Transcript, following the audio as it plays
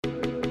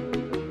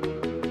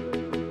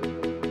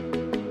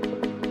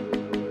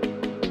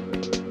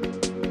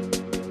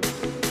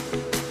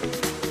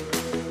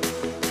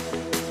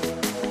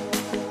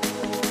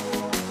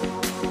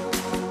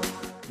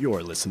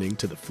You're listening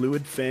to the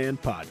Fluid Fan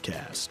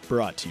Podcast,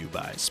 brought to you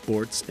by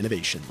Sports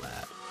Innovation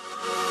Lab.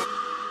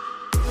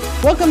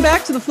 Welcome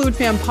back to the Fluid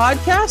Fan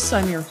Podcast.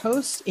 I'm your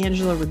host,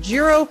 Angela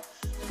Ruggiero,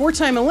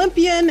 four-time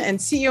Olympian and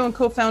CEO and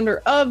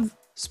co-founder of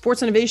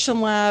Sports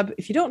Innovation Lab.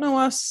 If you don't know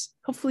us,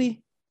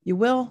 hopefully you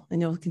will, and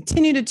you'll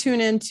continue to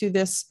tune in to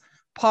this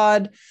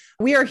pod.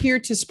 We are here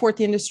to support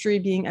the industry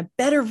being a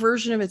better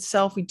version of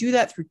itself. We do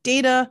that through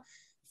data,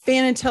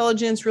 fan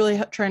intelligence,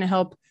 really trying to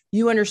help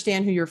you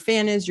understand who your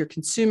fan is, your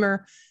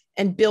consumer,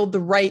 and build the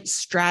right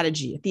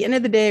strategy. At the end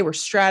of the day, we're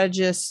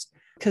strategists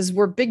because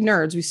we're big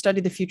nerds. We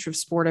study the future of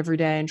sport every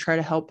day and try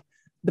to help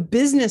the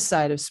business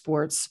side of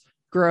sports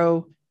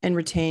grow and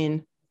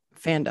retain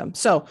fandom.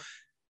 So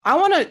I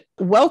want to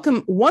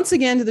welcome once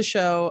again to the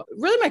show,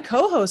 really my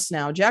co-host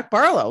now, Jack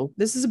Barlow.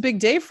 This is a big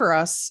day for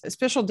us, a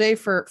special day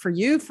for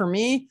you, for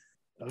me.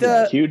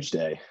 Huge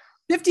day.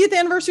 50th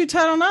anniversary of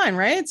Title IX,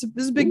 right?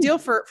 This is a big deal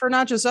for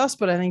not just us,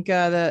 but I think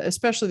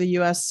especially the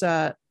U.S.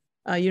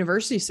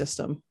 University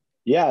system.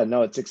 Yeah,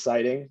 no, it's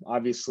exciting.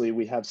 Obviously,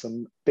 we have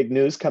some big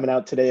news coming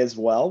out today as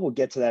well. We'll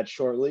get to that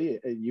shortly.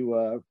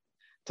 You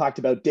talked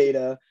about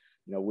data.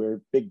 You know,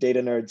 we're big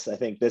data nerds. I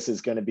think this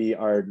is going to be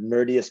our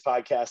nerdiest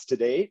podcast to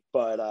date,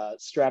 but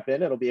strap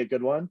in. It'll be a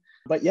good one.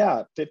 But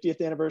yeah,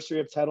 50th anniversary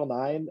of Title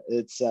IX.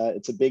 It's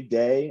a big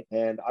day.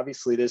 And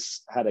obviously,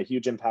 this had a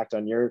huge impact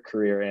on your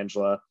career,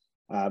 Angela.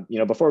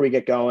 Before we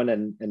get going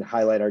and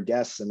highlight our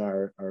guests and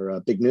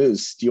our big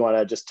news, do you want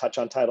to just touch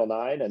on Title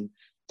IX and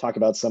talk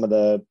about some of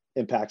the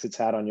impacts it's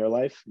had on your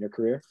life, your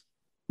career?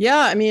 Yeah,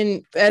 I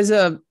mean, as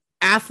a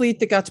athlete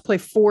that got to play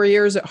 4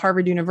 years at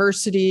Harvard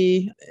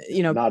University,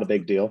 not a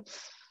big deal.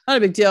 Not a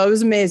big deal. It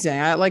was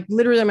amazing.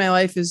 Literally my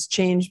life has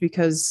changed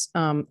because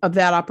of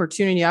that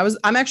opportunity.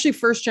 I'm actually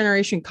first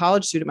generation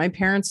college student. My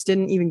parents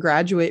didn't even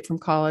graduate from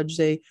college.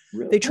 They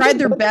tried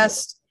their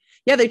best.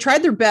 Yeah, they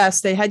tried their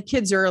best. They had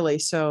kids early.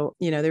 So,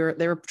 they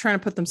were trying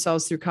to put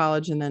themselves through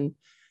college, and then,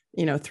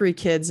 3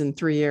 kids in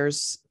 3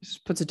 years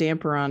puts a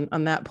damper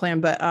on that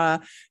plan. But I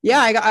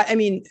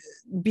mean,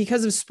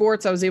 because of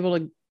sports, I was able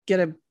to get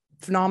a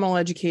phenomenal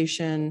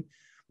education,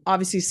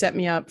 obviously set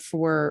me up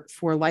for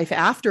life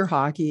after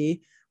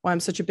hockey, why I'm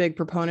such a big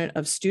proponent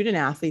of student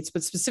athletes,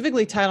 but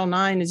specifically Title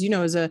IX, as you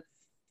know, is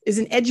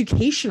an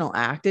educational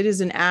act. It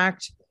is an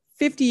act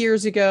 50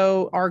 years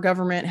ago. Our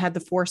government had the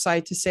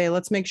foresight to say,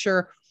 let's make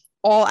sure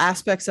all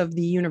aspects of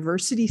the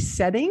university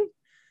setting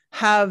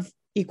have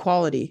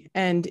equality.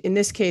 And in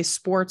this case,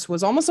 sports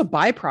was almost a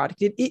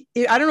byproduct.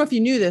 I don't know if you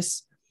knew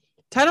this.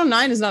 Title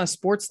IX is not a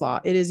sports law.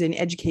 It is an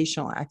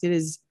educational act.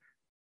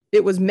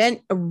 It was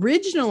meant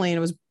originally, and it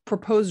was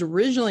proposed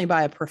originally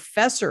by a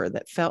professor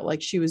that felt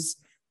like she was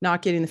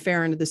not getting the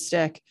fair end of the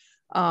stick.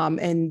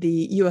 And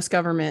the US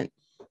government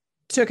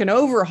took an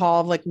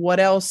overhaul of like what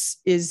else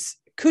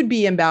could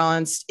be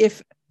imbalanced.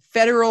 If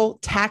federal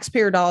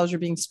taxpayer dollars are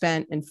being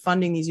spent and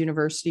funding these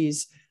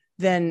universities,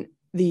 then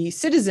the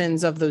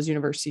citizens of those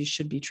universities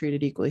should be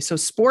treated equally. So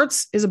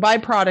sports is a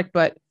byproduct,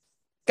 but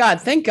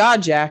thank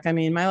God, Jack. I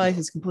mean, my life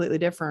is completely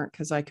different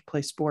because I could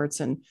play sports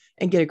and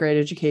get a great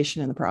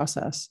education in the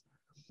process.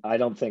 I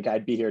don't think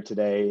I'd be here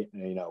today.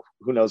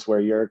 Who knows where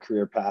your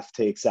career path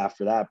takes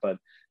after that, but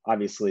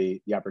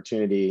obviously the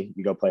opportunity,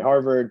 you go play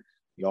Harvard,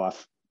 you go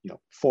off,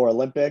 4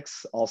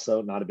 Olympics,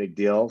 also not a big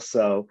deal.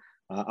 So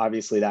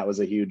obviously that was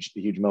a huge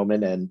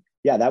moment. And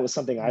yeah, that was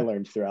something I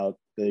learned throughout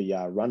the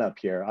run up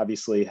here.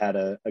 Obviously had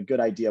a good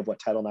idea of what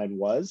Title IX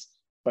was,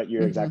 but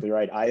you're exactly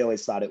right. I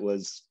always thought it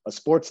was a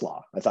sports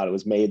law. I thought it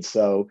was made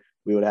so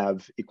we would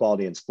have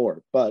equality in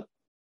sport. But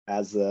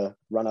as the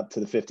run up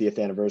to the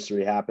 50th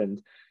anniversary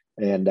happened,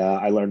 and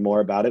I learned more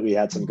about it, we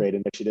had some great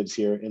initiatives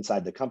here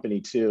inside the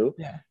company too,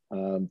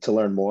 to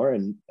learn more.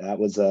 And that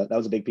was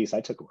a big piece I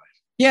took away.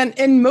 Yeah.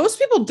 And most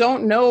people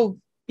don't know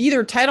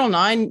either Title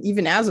IX,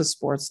 even as a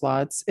sports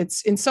law.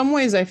 It's in some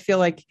ways, I feel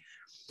like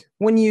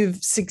when you've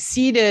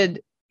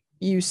succeeded,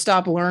 you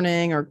stop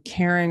learning or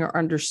caring or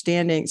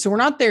understanding. So we're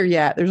not there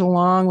yet. There's a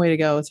long way to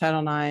go with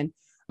Title IX.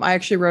 I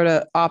actually wrote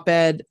an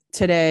op-ed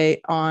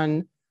today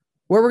on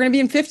where we're going to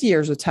be in 50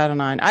 years with Title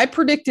IX. I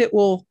predict it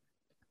will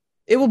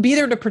be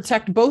there to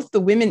protect both the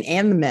women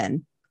and the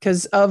men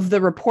because of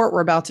the report we're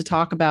about to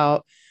talk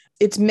about.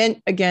 It's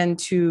meant, again,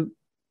 to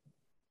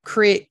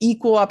create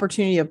equal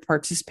opportunity of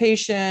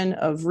participation,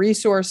 of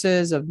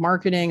resources, of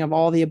marketing, of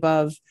all the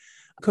above,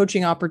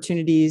 coaching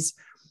opportunities.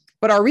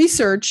 But our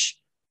research,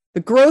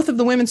 the growth of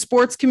the women's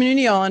sports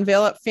community, I'll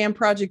unveil at Fan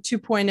Project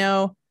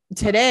 2.0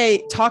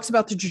 today, talks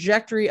about the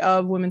trajectory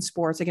of women's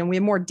sports. Again, we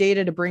have more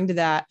data to bring to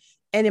that.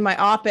 And in my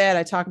op-ed,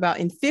 I talk about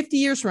in 50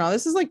 years from now,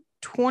 this is like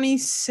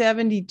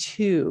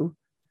 2072.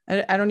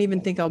 I don't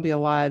even think I'll be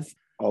alive.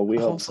 Oh, we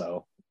hope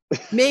so.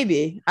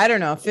 Maybe. I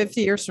don't know.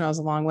 50 years from now is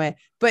a long way.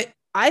 But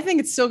I think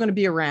it's still going to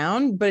be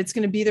around, but it's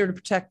going to be there to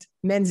protect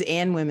men's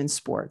and women's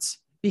sports,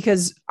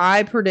 because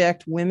I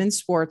predict women's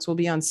sports will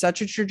be on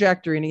such a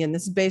trajectory. And again,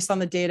 this is based on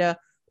the data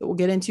that we'll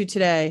get into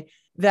today,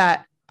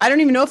 that I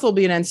don't even know if there'll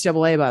be an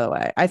NCAA, by the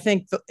way. I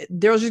think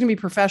there's just going to be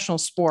professional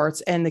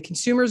sports, and the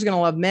consumer is going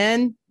to love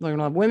men. They're going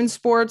to love women's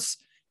sports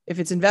if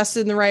it's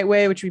invested in the right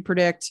way, which we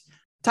predict.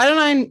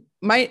 Title IX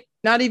might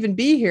not even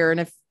be here. And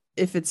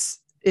if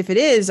it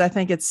is, I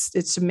think it's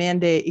to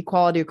mandate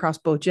equality across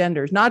both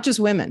genders, not just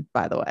women,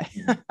 by the way.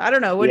 I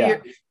don't know.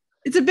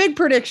 It's a big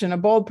prediction, a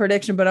bold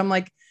prediction, but I'm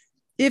like,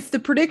 if the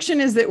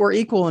prediction is that we're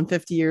equal in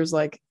 50 years,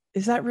 like,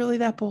 is that really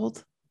that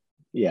bold?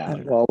 Yeah.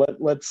 Well,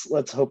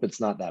 let's hope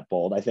it's not that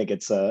bold. I think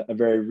it's a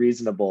very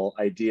reasonable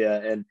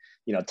idea, and,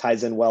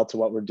 ties in well to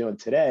what we're doing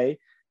today.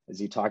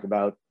 As you talk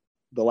about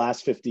the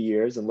last 50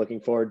 years and looking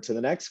forward to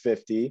the next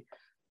 50,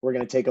 we're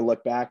going to take a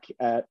look back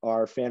at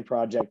our fan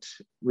project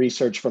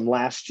research from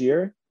last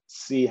year,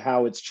 see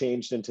how it's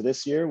changed into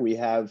this year. We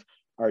have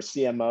our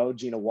CMO,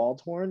 Gina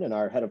Waldhorn, and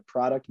our head of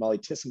product, Molly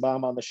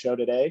Tissenbaum, on the show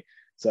today.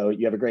 So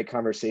you have a great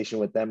conversation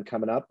with them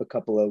coming up, a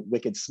couple of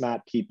wicked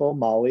smart people.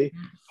 Molly,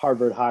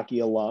 Harvard hockey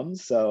alum.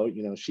 So,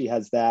 she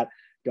has that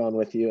going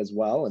with you as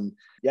well. And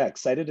yeah,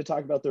 excited to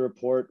talk about the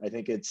report. I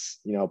think it's,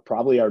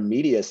 probably our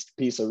meatiest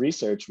piece of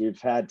research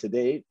we've had to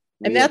date.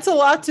 And that's a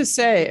lot to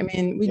say. I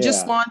mean, we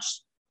just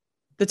launched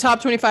the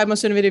top 25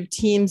 most innovative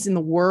teams in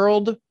the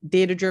world,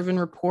 data-driven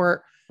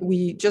report.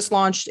 We just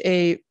launched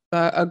a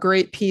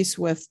great piece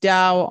with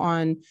Dow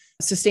on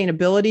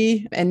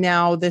sustainability. And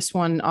now this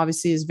one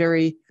obviously is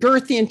very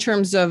girthy in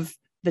terms of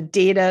the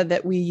data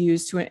that we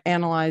use to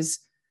analyze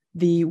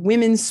the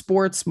women's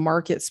sports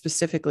market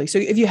specifically. So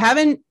if you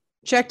haven't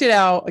checked it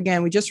out,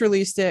 again, we just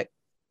released it.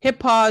 Hit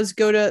pause,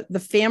 go to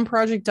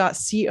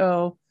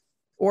thefanproject.co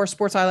or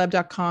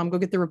sportsilab.com, go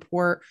get the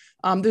report.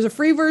 There's a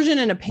free version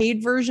and a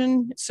paid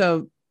version.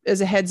 So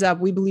as a heads up,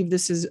 we believe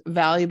this is a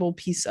valuable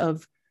piece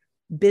of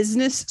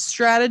business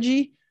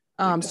strategy.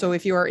 So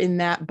if you are in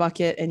that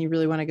bucket and you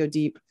really want to go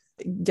deep,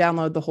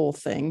 download the whole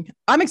thing.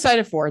 I'm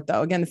excited for it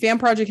though. Again, the Fan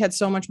Project had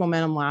so much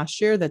momentum last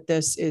year that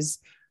this is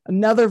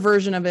another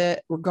version of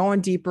it. We're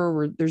going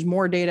deeper. There's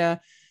more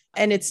data,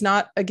 and it's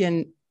not,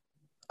 again,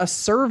 a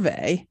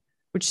survey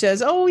which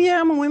says, oh yeah,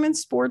 I'm a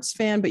women's sports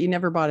fan, but you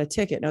never bought a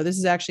ticket. No, this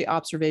is actually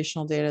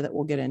observational data that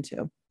we'll get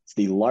into. It's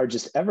the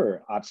largest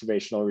ever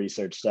observational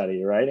research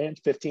study, right? And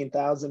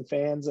 15,000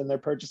 fans and their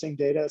purchasing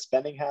data,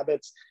 spending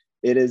habits.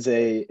 It is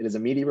a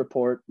meaty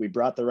report. We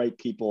brought the right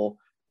people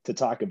to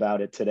talk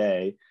about it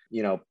today.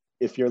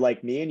 If you're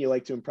like me and you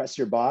like to impress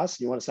your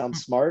boss, you want to sound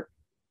smart,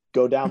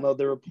 go download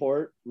the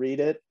report, read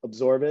it,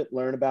 absorb it,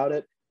 learn about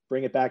it,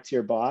 bring it back to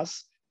your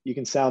boss. You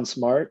can sound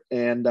smart,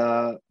 and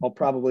I'll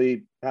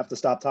probably have to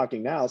stop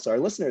talking now so our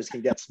listeners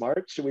can get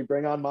smart. Should we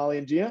bring on Molly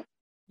and Gina?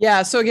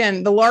 Yeah. So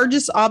again, the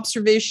largest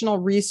observational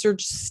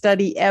research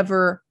study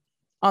ever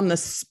on the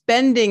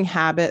spending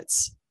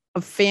habits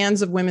of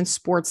fans of women's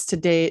sports to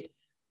date.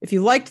 If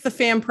you liked the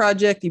Fan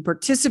Project, you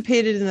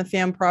participated in the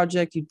Fan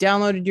Project, you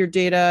downloaded your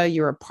data,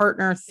 you're a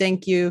partner,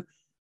 thank you.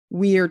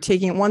 We are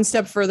taking it one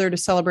step further to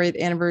celebrate the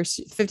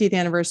 50th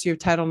anniversary of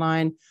Title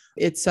IX.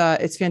 It's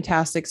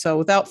fantastic. So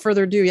without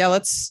further ado,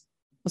 let's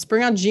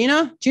bring on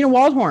Gina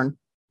Waldhorn,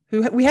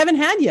 who we haven't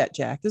had yet,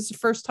 Jack. This is the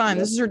first time.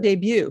 This is her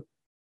debut.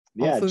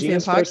 Yeah,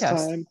 Gina's first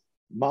time,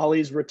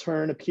 Molly's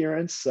return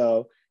appearance.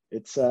 So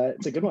it's a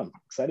good one.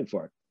 Excited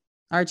for it.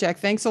 All right, Jack,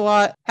 thanks a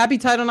lot. Happy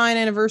Title IX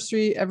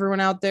anniversary, everyone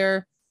out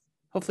there.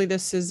 Hopefully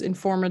this is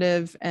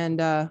informative,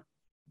 and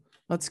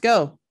let's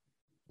go.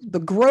 The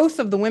growth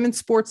of the women's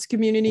sports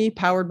community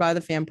powered by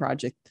the Fan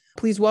Project.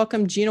 Please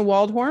welcome Gina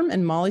Waldhorn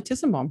and Molly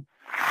Tissenbaum.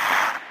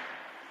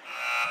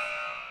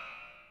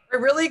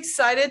 We're really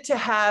excited to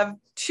have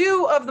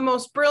two of the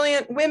most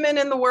brilliant women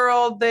in the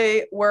world.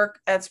 They work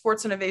at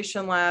Sports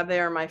Innovation Lab. They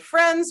are my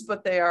friends,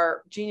 but they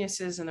are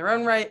geniuses in their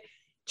own right.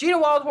 Gina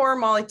Waldhorn,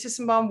 Molly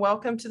Tissenbaum,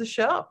 welcome to the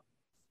show.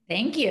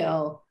 Thank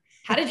you.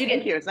 How did you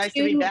get here? It's nice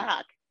to be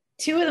back.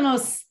 Two of the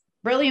most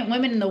brilliant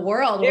women in the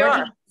world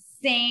working at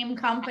the same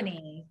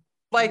company.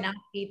 Like, not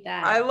beat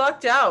that. I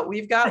lucked out.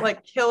 We've got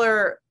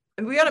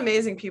we got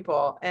amazing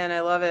people, and I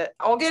love it.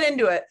 I'll get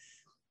into it.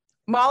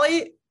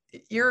 Molly,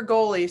 you're a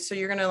goalie, so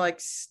you're gonna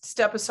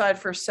step aside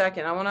for a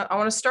second. I want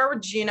to start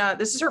with Gina.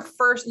 This is her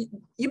first.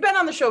 You've been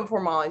on the show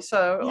before, Molly.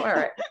 So all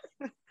right.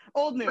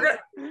 Old news.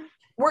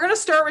 We're gonna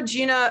start with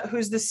Gina,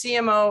 who's the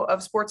CMO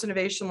of Sports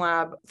Innovation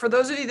Lab. For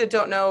those of you that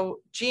don't know,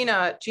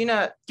 Gina,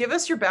 give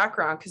us your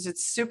background because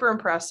it's super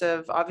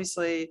impressive.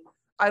 Obviously,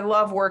 I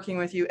love working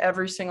with you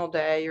every single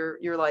day. You're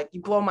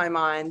you blow my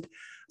mind.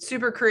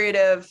 Super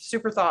creative,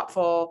 super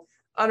thoughtful.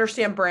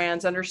 Understand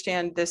brands,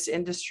 understand this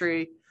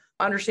industry,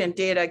 understand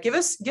data. Give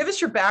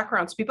us your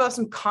background so people have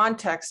some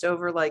context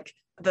over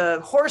the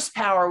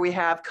horsepower we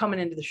have coming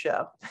into the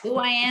show. Who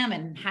I am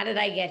and how did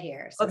I get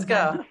here? Let's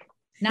go.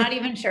 Not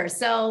even sure.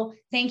 So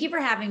thank you for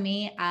having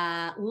me.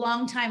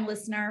 Long-time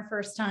listener,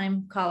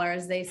 first-time caller,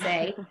 as they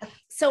say.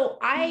 So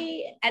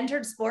I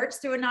entered sports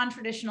through a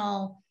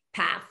non-traditional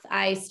path.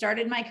 I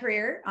started my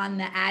career on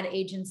the ad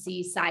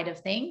agency side of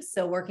things.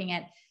 So working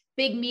at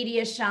big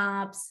media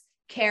shops,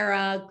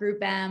 Cara,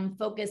 Group M,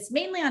 focused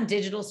mainly on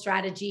digital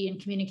strategy and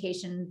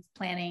communication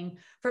planning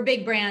for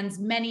big brands,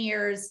 many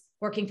years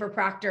working for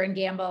Procter &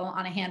 Gamble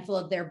on a handful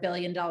of their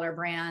billion-dollar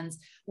brands,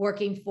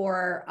 working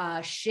for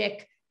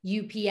Schick,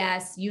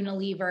 UPS,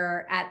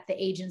 Unilever at the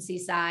agency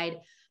side.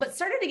 but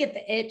started to get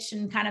the itch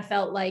and kind of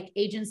felt like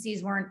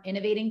agencies weren't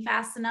innovating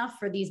fast enough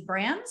for these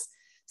brands.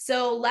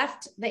 So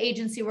left the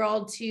agency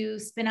world to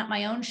spin up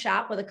my own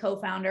shop with a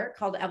co-founder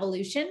called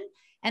Evolution.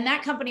 And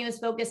that company was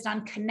focused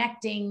on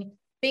connecting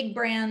big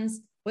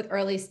brands with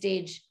early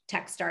stage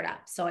tech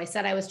startups. So I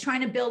said I was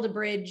trying to build a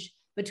bridge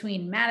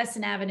between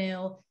Madison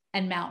Avenue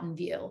and Mountain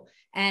View,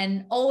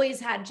 and always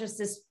had just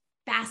this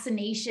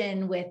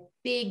fascination with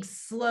big,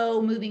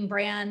 slow moving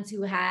brands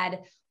who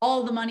had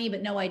all the money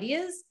but no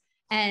ideas,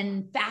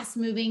 and fast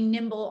moving,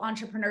 nimble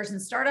entrepreneurs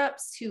and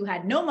startups who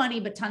had no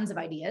money but tons of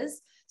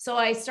ideas. So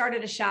I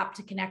started a shop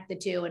to connect the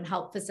two and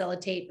help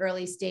facilitate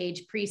early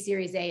stage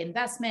pre-Series A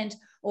investment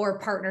or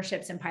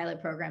partnerships and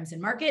pilot programs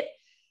in market.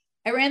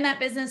 I ran that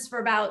business for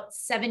about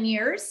 7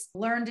 years,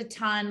 learned a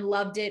ton,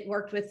 loved it,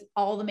 worked with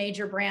all the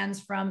major brands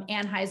from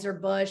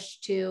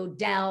Anheuser-Busch to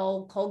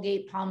Dell,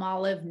 Colgate,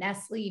 Palmolive,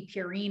 Nestle,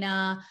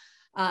 Purina,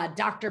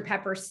 Dr.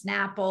 Pepper,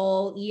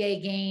 Snapple,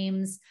 EA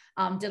Games,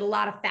 did a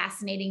lot of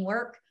fascinating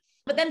work,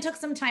 but then took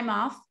some time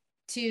off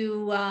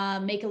to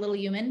make a little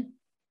human.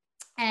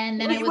 And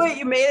then wait,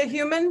 you made a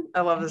human?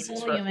 I love this.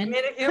 You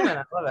made a human.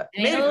 I love it.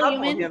 Made a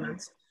couple of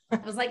humans. I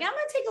was like, I'm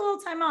going to take a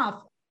little time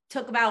off.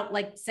 Took about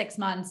like 6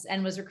 months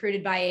and was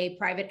recruited by a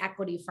private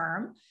equity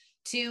firm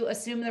to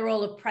assume the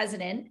role of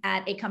president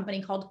at a company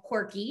called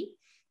Quirky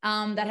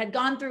that had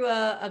gone through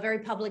a very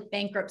public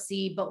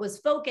bankruptcy, but was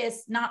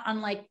focused, not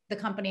unlike the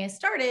company I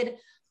started,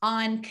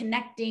 on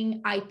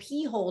connecting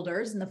IP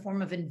holders in the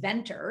form of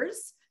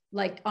inventors,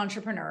 like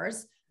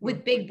entrepreneurs,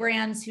 with big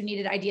brands who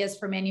needed ideas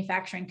for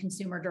manufacturing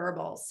consumer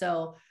durables.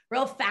 So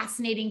real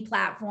fascinating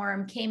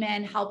platform, came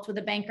in, helped with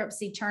a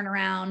bankruptcy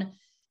turnaround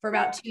for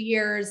about 2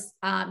 years,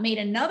 made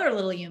another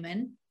little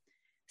human,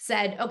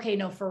 said, okay,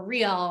 no, for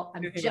real,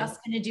 I'm just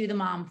going to do the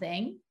mom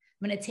thing.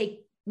 I'm going to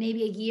take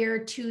maybe a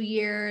year, 2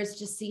 years,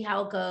 just see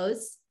how it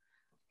goes.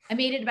 I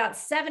made it about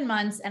 7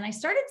 months, and I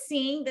started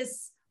seeing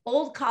this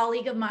old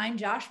colleague of mine,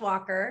 Josh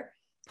Walker,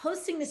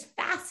 posting this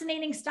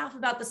fascinating stuff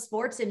about the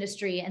sports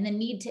industry and the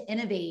need to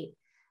innovate,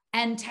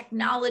 and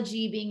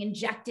technology being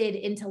injected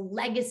into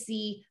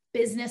legacy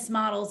business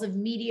models of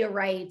media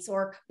rights,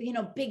 or,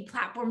 big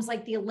platforms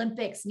like the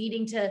Olympics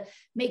needing to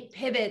make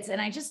pivots.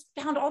 And I just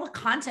found all the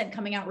content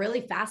coming out really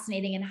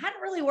fascinating and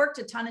hadn't really worked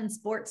a ton in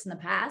sports in the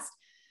past.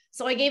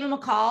 So I gave him a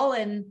call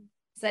and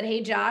said,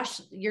 hey, Josh,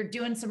 you're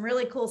doing some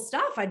really cool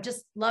stuff. I'd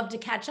just love to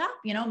catch up,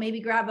 maybe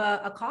grab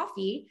a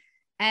coffee.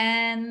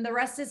 And the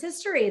rest is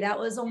history. That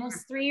was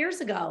almost 3 years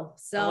ago.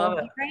 So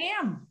here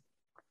I am.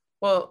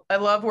 Well, I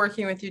love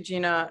working with you,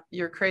 Gina.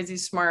 You're crazy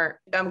smart.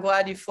 I'm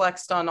glad you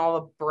flexed on all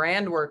the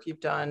brand work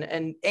you've done.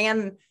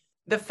 And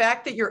the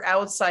fact that you're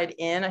outside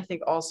in, I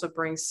think also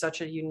brings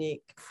such a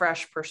unique,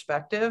 fresh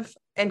perspective.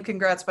 And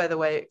congrats, by the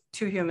way,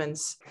 2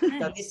 humans.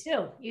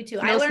 You too.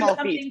 I learned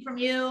something from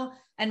you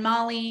and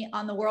Molly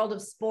on the world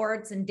of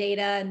sports and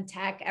data and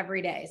tech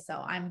every day.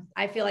 So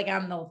I feel like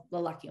I'm the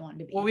lucky one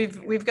to be. Well,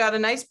 we've got a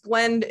nice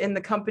blend in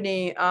the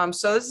company.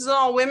 So this is an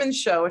all women's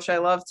show, which I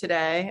love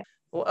today.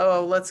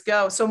 Oh, let's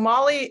go. So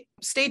Molly,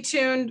 stay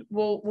tuned.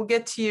 We'll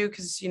get to you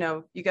because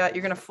you're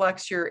going to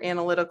flex your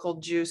analytical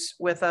juice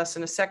with us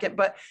in a second.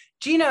 But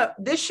Gina,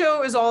 this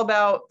show is all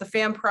about the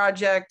Fan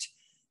Project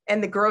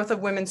and the growth of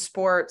women's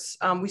sports.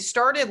 We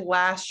started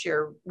last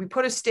year. We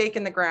put a stake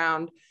in the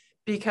ground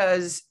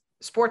because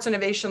Sports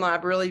Innovation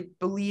Lab really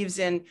believes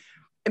in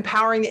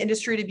empowering the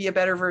industry to be a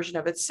better version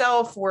of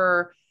itself.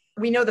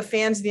 We know the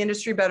fans of the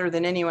industry better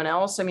than anyone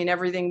else. I mean,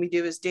 everything we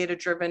do is data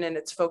driven and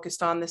it's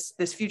focused on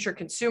this future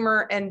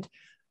consumer. And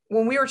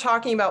when we were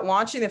talking about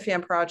launching the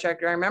Fan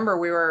Project, I remember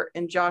we were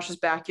in Josh's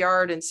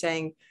backyard and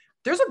saying,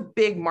 there's a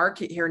big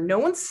market here. No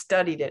one's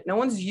studied it. No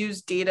one's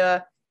used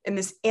data in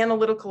this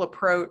analytical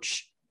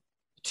approach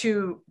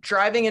to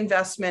driving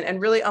investment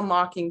and really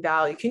unlocking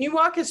value. Can you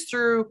walk us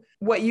through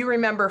what you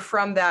remember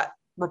from that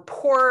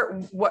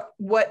report,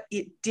 what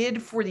it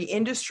did for the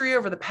industry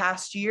over the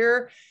past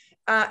year?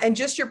 And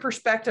just your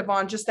perspective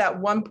on just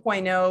that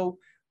 1.0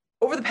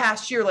 over the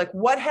past year, like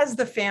what has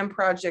the Fan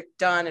Project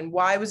done and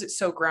why was it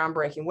so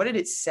groundbreaking? What did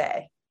it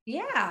say?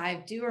 Yeah,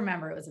 I do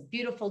remember. It was a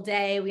beautiful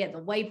day. We had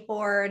the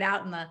whiteboard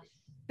out in the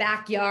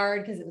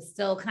backyard because it was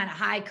still kind of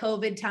high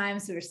COVID time.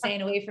 So we were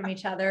staying away from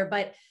each other.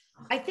 But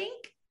I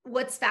think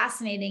what's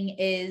fascinating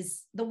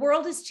is the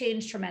world has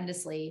changed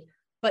tremendously,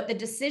 but the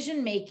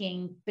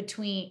decision-making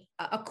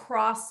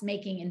across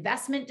making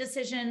investment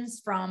decisions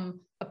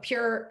from a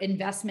pure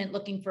investment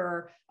looking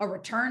for a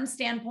return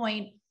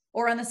standpoint,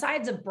 or on the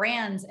sides of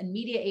brands and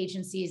media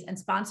agencies and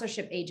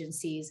sponsorship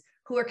agencies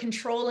who are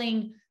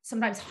controlling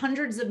sometimes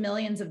hundreds of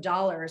millions of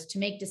dollars to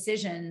make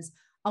decisions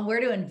on where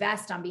to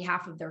invest on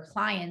behalf of their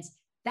clients,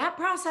 that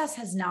process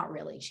has not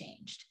really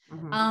changed.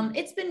 Mm-hmm.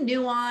 It's been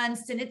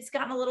nuanced and it's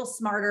gotten a little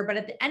smarter, but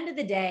at the end of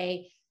the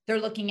day, they're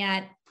looking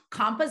at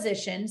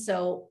composition.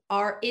 So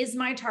is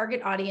my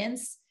target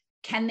audience,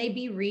 can they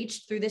be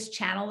reached through this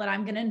channel that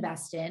I'm going to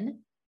invest in?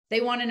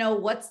 They want to know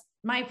what's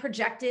my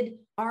projected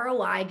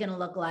ROI going to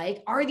look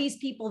like? Are these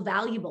people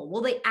valuable?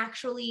 Will they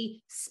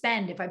actually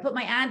spend? If I put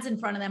my ads in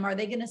front of them, are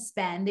they going to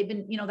spend? They've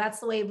been, that's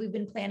the way we've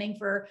been planning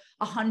for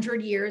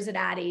 100 years at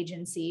ad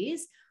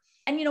agencies.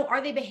 And,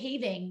 are they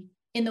behaving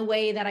in the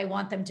way that I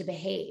want them to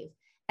behave?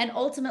 And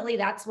ultimately,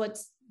 that's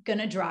what's going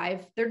to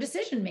drive their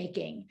decision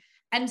making.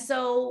 And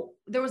so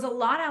there was a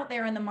lot out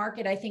there in the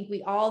market. I think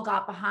we all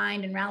got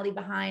behind and rallied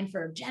behind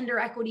for gender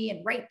equity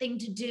and right thing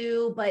to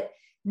do, but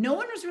no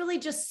one was really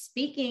just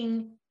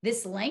speaking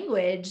this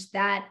language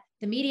that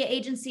the media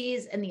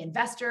agencies and the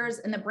investors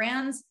and the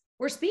brands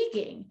were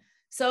speaking.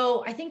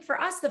 So I think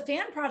for us, the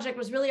Fan Project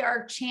was really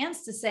our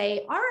chance to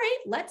say, all right,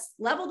 let's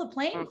level the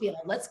playing field.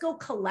 Let's go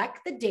collect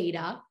the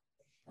data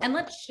and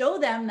let's show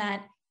them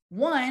that,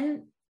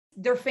 one,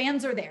 their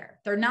fans are there.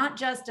 They're not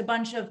just a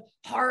bunch of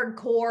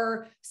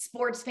hardcore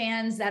sports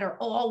fans that are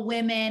all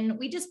women.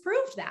 We just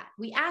proved that.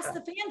 We asked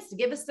the fans to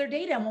give us their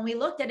data. And when we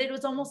looked at it, it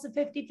was almost a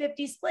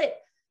 50-50 split.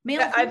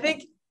 I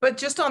think, but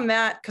just on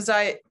that, because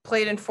I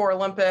played in 4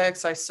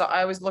 Olympics, I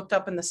always looked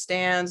up in the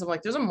stands. I'm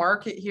like, there's a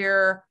market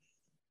here.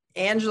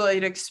 Angela,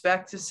 you'd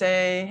expect to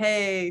say,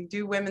 hey,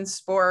 do women's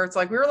sports.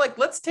 Like, we were like,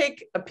 let's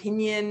take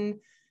opinion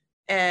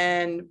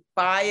and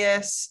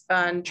bias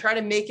and try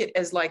to make it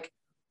as like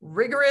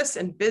rigorous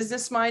and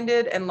business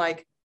minded and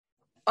like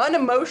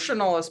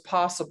unemotional as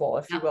possible,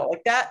 if you will,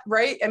 like that,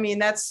 right? I mean,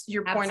 that's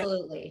your point.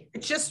 Absolutely.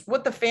 It's just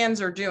what the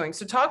fans are doing.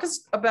 So talk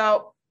us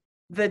about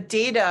the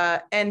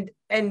data and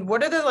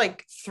what are the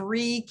like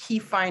 3 key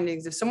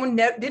findings. If someone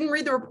didn't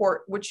read the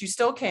report, which you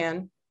still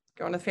can,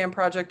 go on to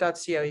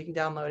fanproject.co, you can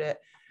download it.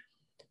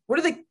 What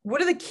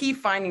are the key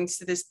findings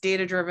to this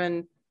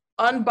data-driven,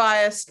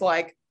 unbiased,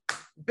 like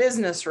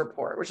business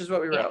report, which is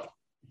what we wrote?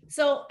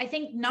 So I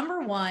think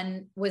number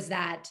 1 was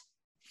that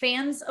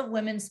fans of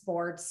women's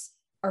sports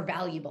are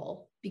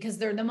valuable because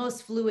they're the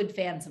most fluid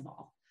fans of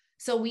all.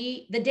 So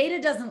the data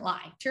doesn't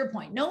lie. To your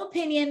point, no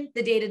opinion,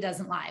 the data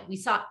doesn't lie. We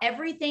saw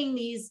everything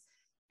these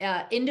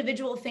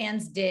individual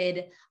fans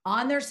did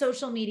on their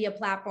social media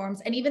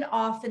platforms and even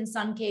off in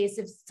some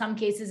cases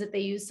if they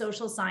use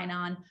social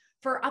sign-on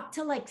for up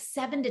to like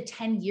 7 to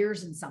 10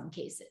 years in some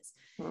cases.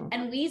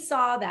 And we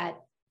saw that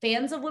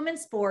fans of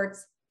women's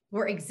sports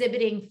were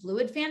exhibiting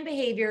fluid fan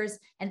behaviors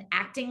and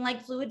acting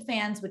like fluid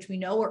fans, which we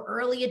know are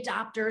early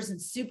adopters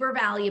and super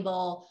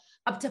valuable,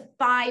 up to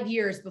 5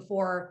 years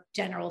before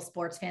general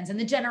sports fans and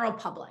the general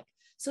public.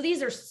 So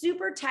these are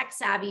super tech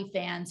savvy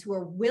fans who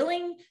are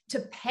willing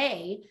to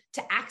pay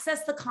to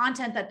access the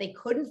content that they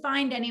couldn't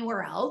find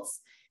anywhere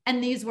else.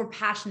 And these were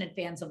passionate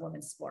fans of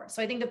women's sports.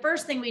 So I think the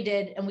first thing we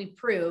did, and we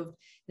proved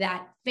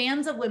that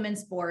fans of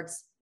women's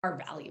sports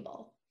are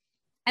valuable.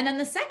 And then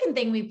the second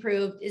thing we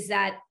proved is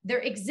that they're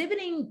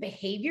exhibiting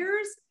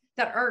behaviors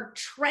that are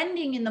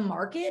trending in the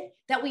market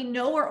that we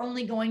know are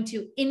only going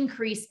to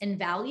increase in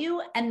value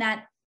and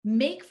that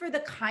make for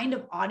the kind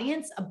of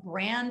audience a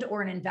brand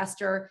or an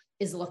investor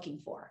is looking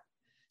for.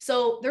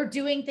 So they're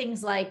doing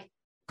things like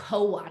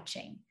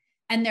co-watching,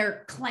 and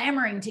they're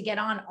clamoring to get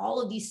on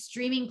all of these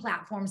streaming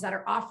platforms that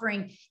are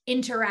offering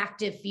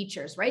interactive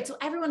features, right? So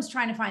everyone's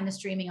trying to find the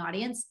streaming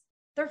audience.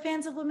 They're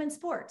fans of women's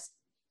sports.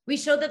 We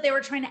showed that they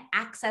were trying to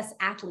access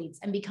athletes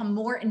and become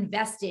more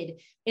invested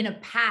in a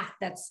path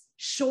that's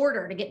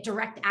shorter to get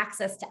direct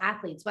access to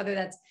athletes, whether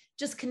that's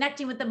just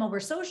connecting with them over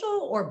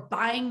social or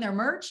buying their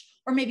merch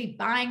or maybe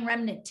buying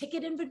remnant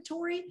ticket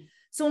inventory.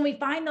 So when we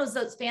find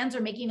those fans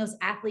are making those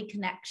athlete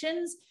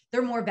connections,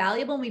 they're more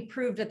valuable. And we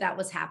proved that that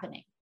was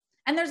happening.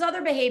 And there's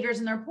other behaviors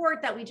in the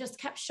report that we just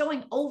kept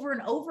showing over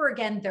and over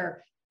again.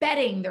 They're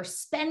betting, they're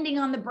spending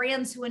on the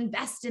brands who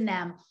invest in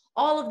them.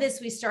 All of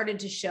this we started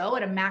to show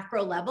at a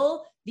macro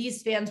level.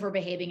 These fans were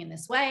behaving in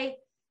this way.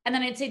 And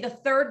then I'd say the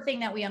third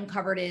thing that we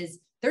uncovered is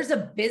there's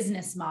a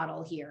business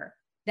model here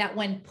that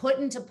when put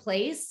into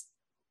place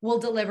will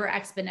deliver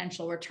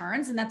exponential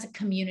returns. And that's a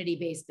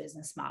community-based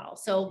business model.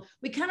 So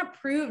we kind of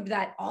proved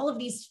that all of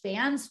these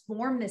fans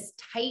form this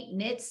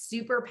tight-knit,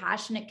 super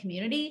passionate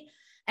community.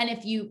 And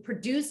if you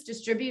produce,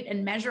 distribute,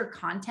 and measure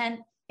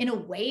content in a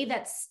way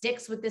that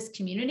sticks with this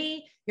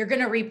community, you're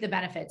going to reap the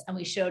benefits. And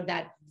we showed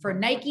that for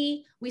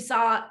Nike, we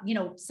saw,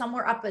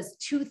 somewhere up as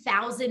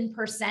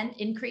 2,000%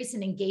 increase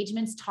in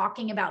engagements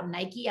talking about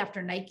Nike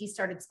after Nike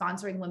started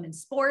sponsoring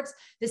women's sports.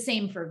 The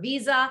same for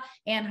Visa,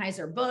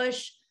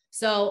 Anheuser-Busch.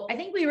 So I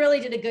think we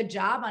really did a good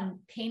job on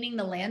painting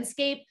the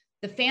landscape.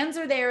 The fans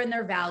are there and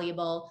they're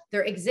valuable.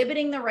 They're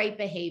exhibiting the right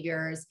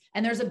behaviors.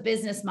 And there's a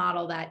business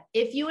model that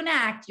if you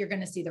enact, you're going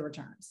to see the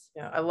returns.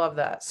 Yeah, I love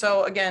that.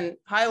 So again,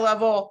 high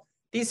level,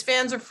 these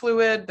fans are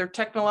fluid. They're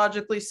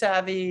technologically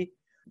savvy.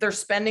 They're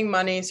spending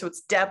money. So it's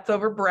depth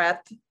over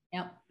breadth.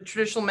 Yep. The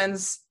traditional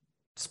men's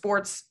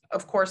sports,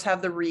 of course,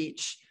 have the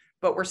reach,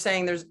 but we're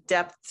saying there's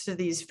depth to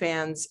these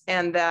fans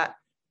and that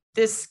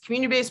this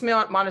community-based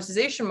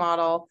monetization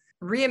model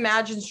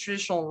reimagines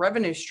traditional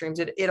revenue streams.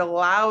 It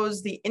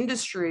allows the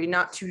industry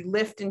not to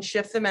lift and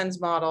shift the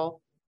men's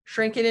model,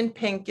 shrink it and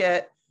pink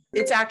it.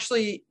 It's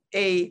actually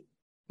a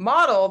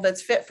model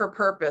that's fit for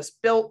purpose,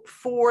 built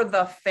for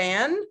the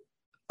fan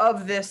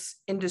of this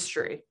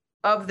industry.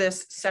 of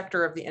this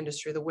sector of the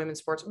industry, the women's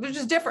sports, which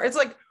is different. It's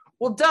like,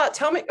 well, duh,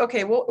 tell me,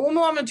 okay, we'll move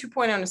on to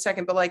 2.0 in a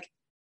second, but like,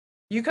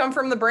 you come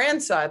from the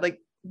brand side, like,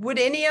 would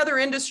any other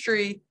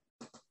industry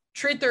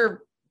treat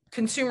their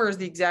consumers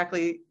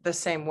exactly the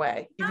same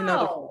way, even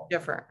though they're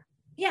different?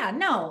 Yeah,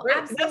 no,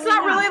 that's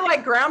not really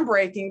like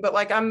groundbreaking, but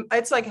like,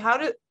 it's like,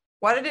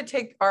 why did it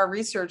take our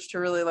research to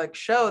really like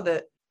show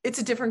that it's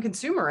a different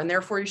consumer and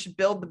therefore you should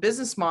build the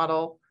business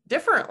model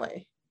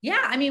differently?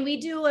 Yeah. I mean, we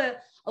do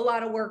a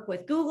lot of work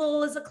with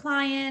Google as a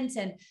client.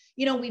 And,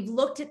 you know, we've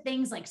looked at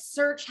things like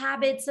search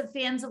habits of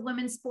fans of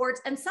women's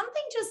sports, and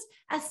something just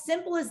as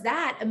simple as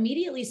that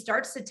immediately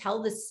starts to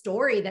tell this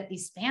story that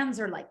these fans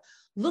are like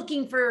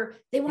looking for.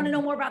 They want to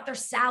know more about their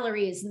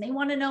salaries, and they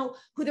want to know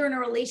who they're in a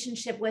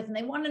relationship with, and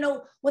they want to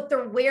know what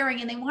they're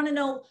wearing, and they want to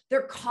know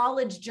their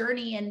college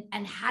journey,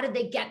 and how did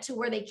they get to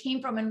where they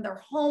came from, and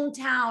their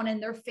hometown,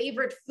 and their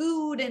favorite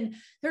food. And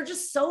they're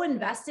just so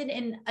invested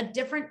in a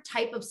different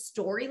type of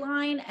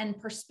storyline and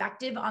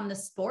perspective on the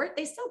sport.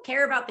 They still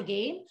care about the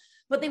game,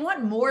 but they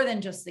want more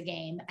than just the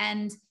game.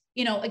 And,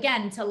 you know,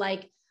 again, to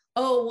like,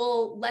 oh,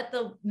 we'll let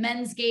the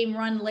men's game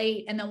run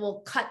late and then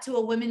we'll cut to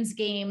a women's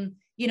game,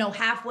 you know,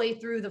 halfway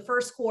through the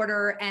first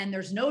quarter, and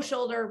there's no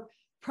shoulder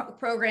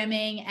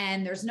programming,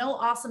 and there's no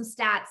awesome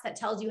stats that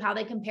tells you how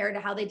they compare to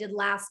how they did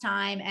last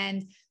time.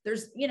 And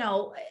there's, you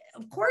know,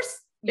 of course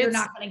you're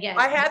not going to get.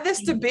 I had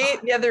this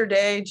debate the other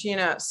day,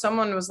 Gina.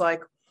 Someone was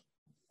like,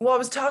 well, I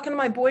was talking to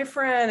my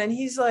boyfriend and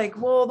he's like,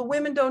 well, the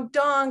women don't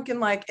dunk. And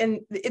like,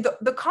 and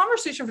the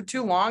conversation for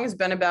too long has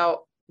been about,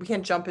 we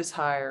can't jump as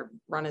high or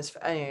run as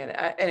fast. Anyway,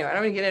 I don't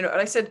want to get into it.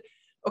 I said,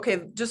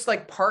 okay, just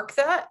like park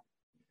that.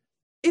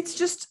 It's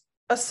just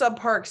a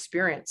subpar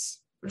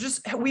experience.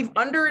 We've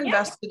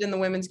underinvested in the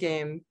women's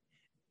game.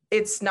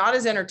 It's not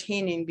as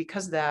entertaining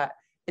because of that.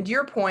 And to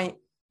your point,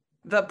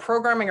 the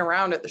programming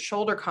around it, the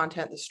shoulder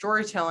content, the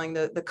storytelling,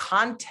 the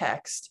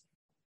context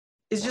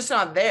is just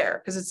not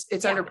there because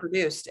it's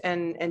underproduced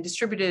and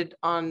distributed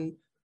on,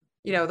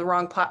 you know, the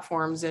wrong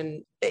platforms.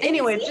 And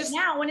anyway, just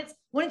now when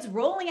it's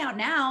rolling out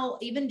now,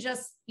 even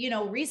just, you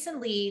know,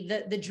 recently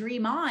the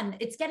Dream On,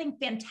 it's getting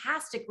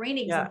fantastic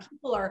ratings and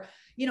people are,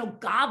 you know,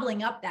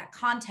 gobbling up that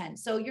content.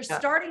 So you're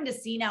starting to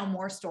see now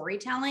more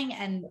storytelling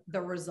and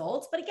the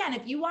results. But again,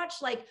 if you watch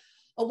like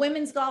a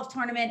women's golf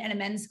tournament and a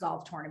men's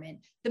golf tournament,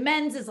 the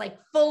men's is like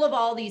full of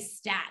all these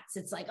stats.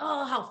 It's like,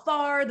 oh, how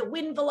far, the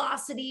wind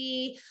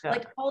velocity,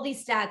 like all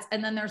these stats.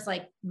 And then there's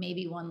like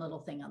maybe one little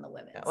thing on the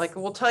women's. Yeah, like,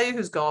 we'll tell you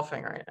who's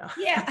golfing right now.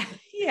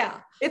 Yeah.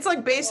 It's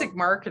like basic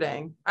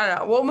marketing. I don't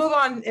know. We'll move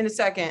on in a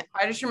second.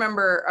 I just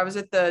remember I was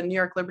at the New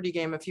York Liberty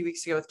game a few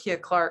weeks ago with Kia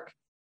Clark,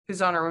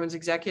 who's on our women's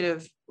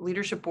executive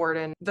leadership board.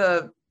 And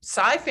the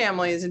Psy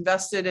family is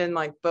invested in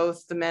like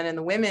both the men and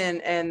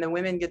the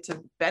women get to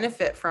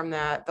benefit from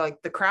that.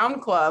 Like the Crown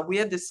Club, we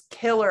had this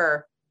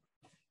killer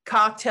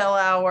cocktail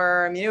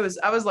hour. I mean,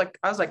 I was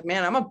like,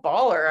 man, I'm a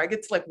baller. I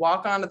get to like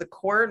walk onto the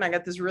court and I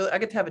get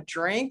to have a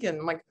drink. And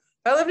I'm like,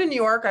 if I lived in New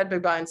York, I'd be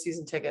buying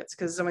season tickets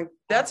because I'm like,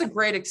 that's a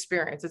great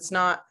experience. It's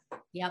not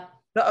the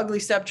ugly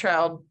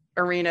stepchild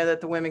arena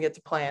that the women get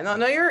to play in.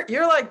 No,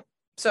 you're like,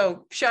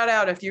 so shout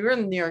out if you're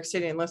in New York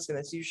City and listening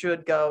to this, you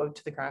should go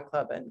to the Crown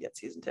Club and get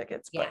season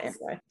tickets. But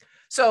anyway,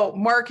 so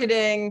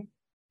marketing,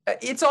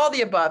 it's all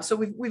the above. So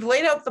we've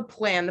laid out the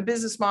plan, the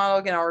business model.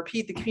 Again, I'll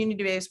repeat, the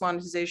community-based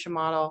monetization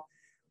model,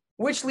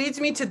 which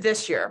leads me to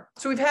this year.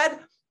 So we've had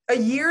a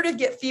year to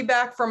get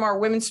feedback from our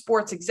women's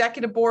sports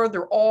executive board.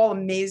 They're all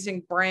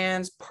amazing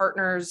brands,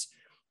 partners,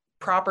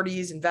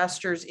 properties,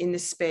 investors in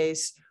this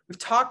space. We've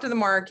talked to the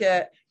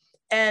market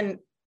and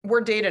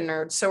we're data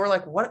nerds. So we're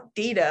like, what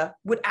data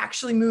would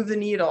actually move the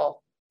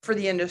needle for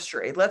the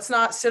industry? Let's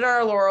not sit on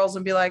our laurels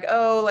and be like,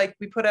 oh, like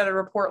we put out a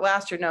report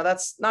last year. No,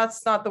 that's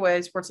not the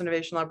way Sports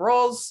Innovation Lab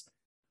rolls.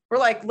 We're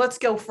like, let's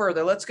go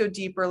further. Let's go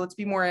deeper. Let's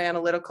be more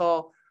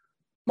analytical.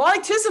 Molly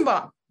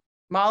Tissenbaum.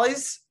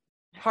 Molly's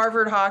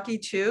Harvard hockey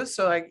too.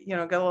 So I,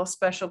 got a little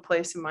special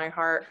place in my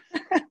heart.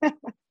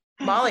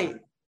 Molly,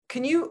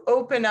 can you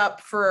open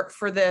up for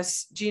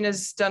this?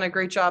 Gina's done a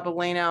great job of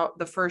laying out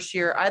the first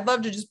year. I'd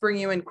love to just bring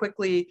you in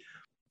quickly,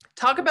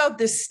 talk about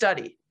this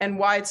study and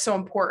why it's so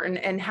important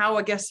and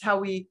how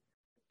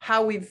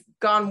we've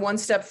gone one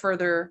step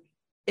further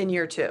in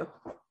year two.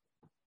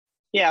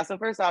 Yeah. So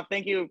first off,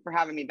 thank you for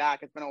having me back.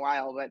 It's been a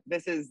while, but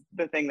this is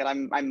the thing that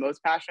I'm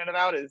most passionate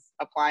about is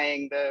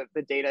applying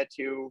the data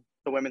to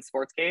the women's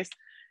sports case.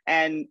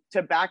 And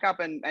to back up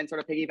and sort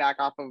of piggyback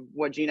off of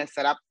what Gina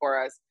set up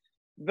for us,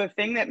 the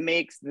thing that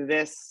makes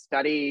this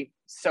study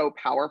so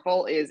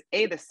powerful is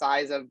the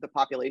size of the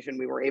population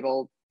we were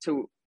able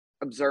to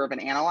observe and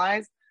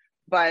analyze.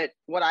 But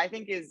what I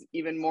think is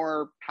even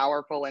more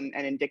powerful and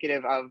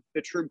indicative of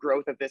the true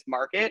growth of this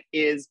market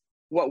is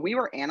what we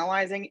were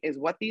analyzing is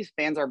what these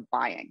fans are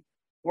buying.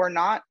 We're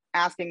not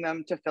asking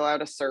them to fill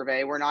out a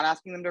survey. We're not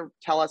asking them to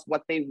tell us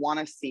what they want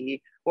to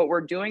see. What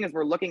we're doing is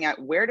we're looking at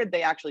where did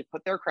they actually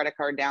put their credit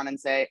card down and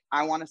say,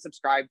 I want to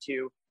subscribe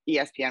to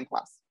ESPN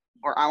Plus,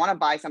 or I want to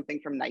buy something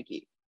from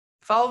Nike.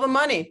 Follow the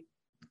money.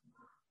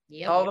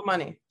 Yep. Follow the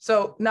money.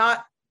 So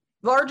not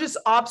largest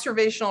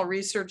observational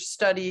research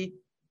study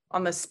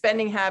on the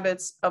spending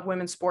habits of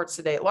women's sports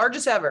today.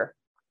 Largest ever,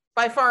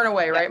 by far and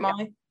away, right,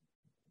 Molly?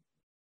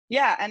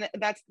 Yeah, and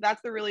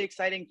that's the really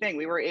exciting thing.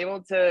 We were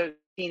able to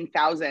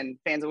 15,000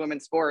 fans of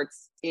women's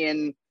sports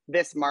in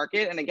this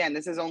market. And again,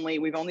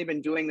 we've only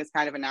been doing this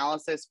kind of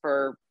analysis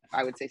for,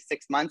 I would say,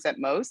 6 months at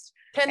most.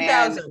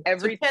 10,000.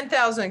 Every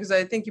 10,000, because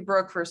I think you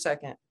broke for a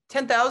second.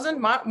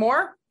 10,000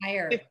 more?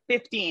 Higher.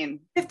 15.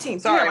 15.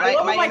 Sorry,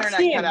 Damn, my internet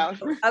team cut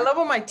out. I love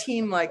when my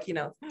team, like, you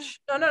know,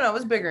 no, it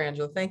was bigger,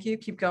 Angela. Thank you.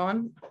 Keep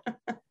going.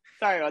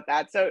 Sorry about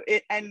that.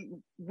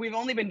 And we've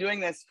only been doing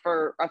this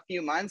for a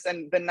few months.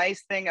 And the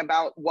nice thing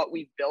about what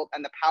we've built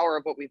and the power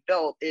of what we've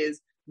built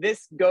is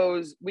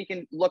we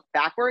can look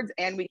backwards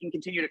and we can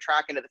continue to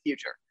track into the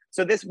future.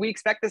 So we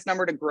expect this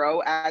number to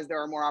grow as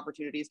there are more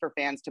opportunities for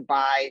fans to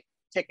buy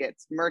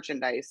tickets,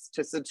 merchandise,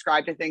 to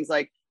subscribe to things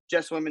like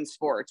Just Women's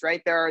Sports,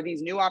 right? There are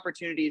these new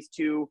opportunities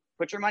to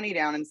put your money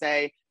down and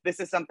say, this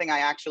is something I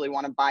actually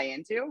want to buy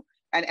into.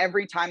 And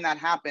every time that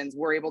happens,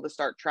 we're able to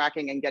start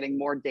tracking and getting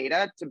more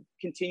data to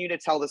continue to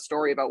tell the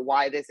story about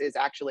why this is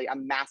actually a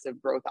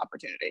massive growth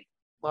opportunity.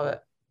 Love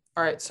it.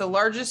 All right. So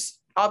largest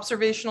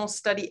observational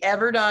study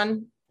ever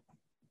done.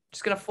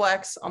 Just going to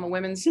flex on the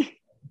women's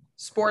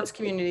sports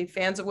community,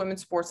 fans of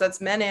women's sports. That's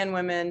men and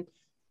women.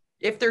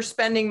 If they're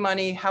spending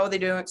money, how are they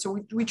doing it?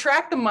 So we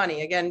track the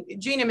money. Again,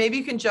 Gina, maybe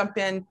you can jump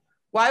in.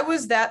 Why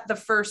was that the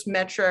first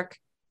metric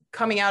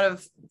coming out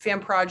of Fan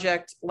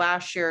Project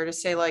last year to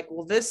say, like,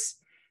 well,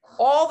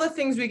 all the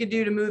things we could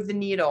do to move the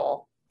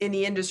needle in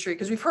the industry?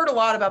 Because we've heard a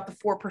lot about the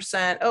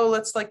 4%. Oh,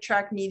 let's like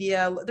track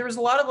media. There was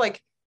a lot of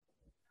like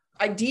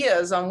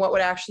ideas on what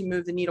would actually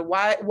move the needle.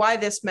 Why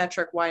this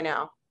metric? Why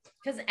now?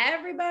 Because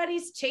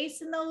everybody's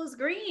chasing those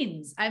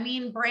greens. I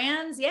mean,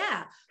 brands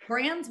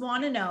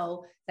want to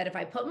know that if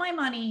I put my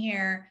money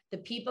here, the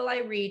people I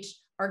reach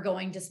are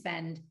going to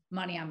spend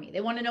money on me. They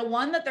want to know,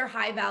 one, that they're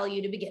high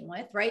value to begin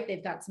with, right?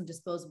 They've got some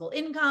disposable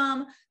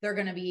income. They're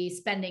going to be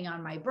spending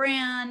on my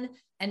brand.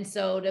 And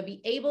so to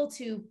be able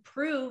to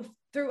prove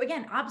through,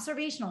 again,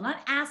 observational,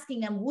 not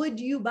asking them, would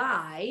you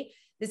buy?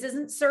 This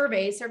isn't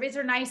surveys. Surveys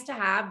are nice to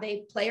have.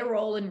 They play a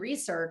role in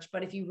research.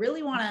 But if you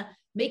really want to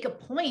make a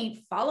point,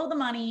 follow the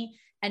money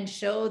and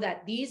show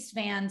that these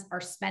fans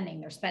are spending.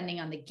 They're spending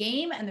on the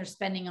game and they're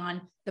spending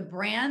on the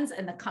brands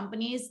and the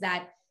companies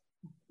that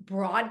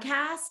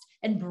broadcast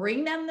and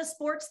bring them the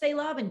sports they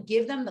love and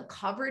give them the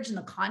coverage and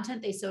the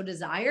content they so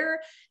desire.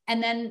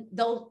 And then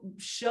they'll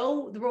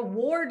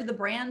reward the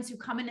brands who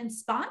come in and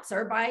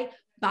sponsor by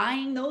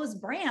buying those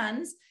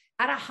brands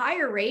at a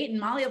higher rate. And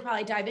Molly will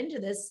probably dive into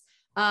this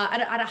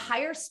at a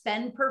higher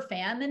spend per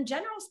fan than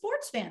general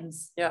sports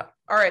fans. Yeah.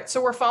 All right.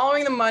 So we're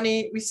following the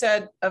money. We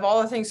said of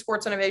all the things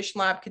Sports Innovation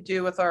Lab could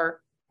do with our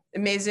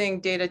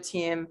amazing data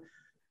team,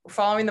 we're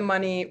following the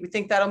money. We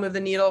think that'll move the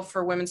needle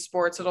for women's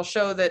sports. It'll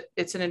show that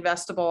it's an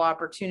investable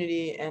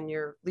opportunity and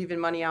you're leaving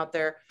money out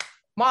there.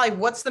 Molly,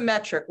 what's the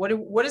metric?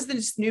 What is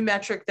this new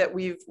metric that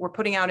we're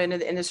putting out into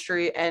the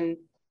industry, and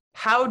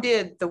how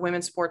did the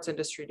women's sports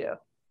industry do?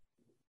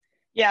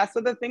 Yeah, so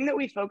the thing that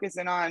we focus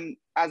in on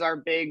as our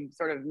big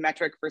sort of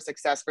metric for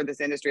success for this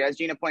industry, as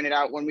Gina pointed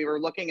out, when we were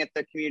looking at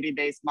the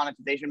community-based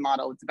monetization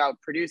model, it's about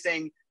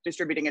producing,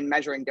 distributing, and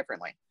measuring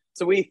differently.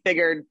 So we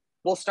figured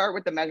we'll start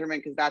with the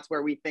measurement because that's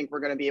where we think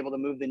we're going to be able to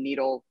move the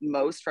needle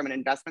most from an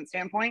investment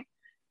standpoint.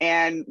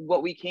 And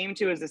what we came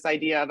to is this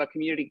idea of a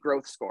community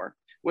growth score,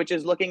 which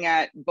is looking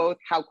at both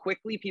how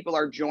quickly people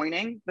are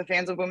joining the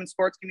fans of women's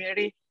sports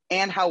community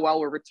and how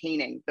well we're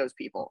retaining those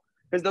people.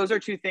 Because those are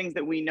two things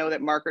that we know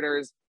that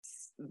marketers,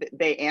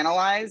 they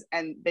analyze,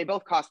 and they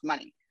both cost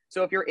money.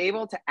 So if you're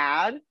able to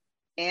add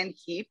and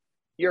keep,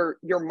 your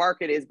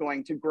market is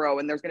going to grow,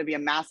 and there's going to be a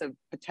massive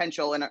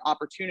potential and an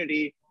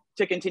opportunity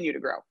to continue to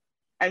grow.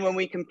 And when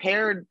we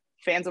compared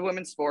fans of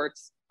women's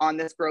sports on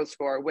this growth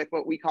score with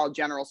what we call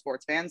general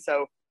sports fans,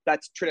 so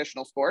that's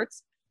traditional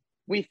sports,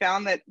 we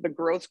found that the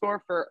growth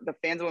score for the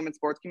fans of women's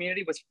sports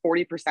community was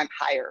 40%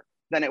 higher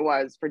than it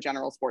was for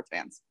general sports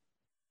fans.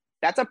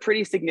 That's a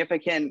pretty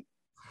significant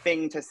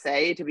thing to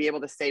say, to be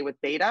able to say with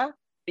data,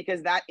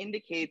 because that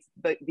indicates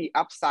the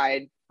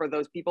upside for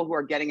those people who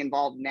are getting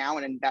involved now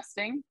and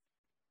investing,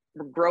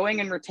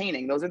 growing and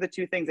retaining. Those are the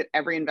two things that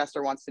every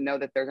investor wants to know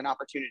that there's an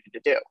opportunity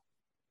to do.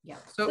 Yeah.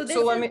 So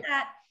let me,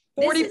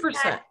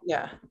 40%.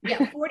 Yeah.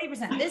 Yeah.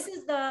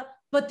 40%.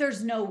 But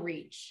there's no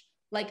reach.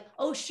 Like,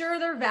 oh, sure,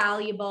 they're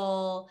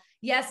valuable.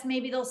 Yes,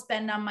 maybe they'll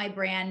spend on my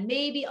brand.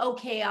 Maybe,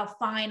 okay,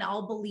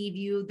 I'll believe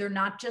you. They're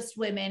not just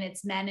women,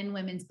 it's men and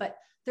women's, but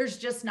there's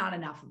just not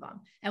enough of them.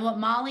 And what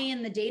Molly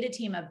and the data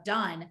team have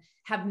done,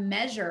 have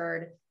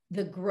measured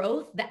the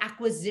growth, the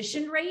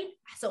acquisition rate.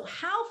 So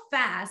how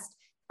fast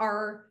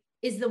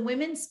is the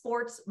women's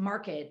sports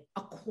market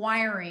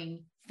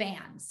acquiring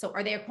fans? So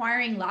are they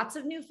acquiring lots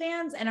of new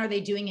fans, and are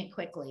they doing it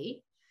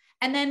quickly?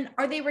 And then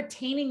are they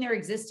retaining their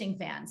existing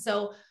fans?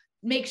 So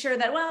make sure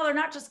that, well, they're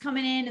not just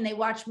coming in and they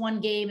watch one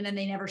game and then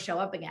they never show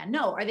up again.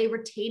 No, are they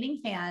retaining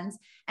fans?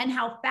 And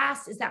how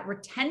fast is that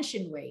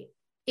retention rate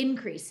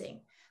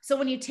increasing? So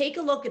when you take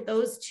a look at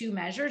those two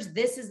measures,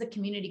 this is the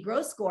community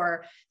growth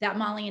score that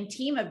Molly and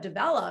team have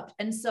developed.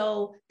 And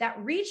so that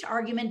reach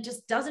argument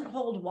just doesn't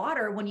hold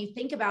water when you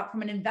think about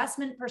from an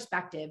investment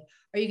perspective.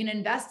 Are you going to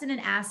invest in an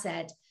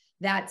asset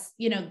that's,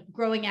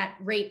 growing at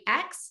rate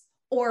X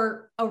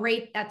or a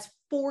rate that's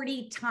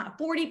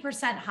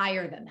 40%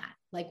 higher than that?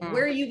 Like,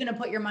 where are you going to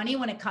put your money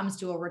when it comes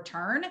to a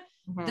return?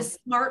 The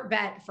smart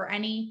bet for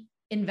any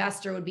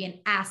investor would be an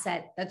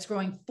asset that's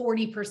growing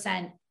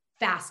 40%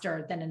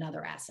 faster than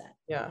another asset.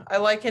 Yeah. I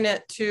liken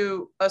it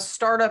to a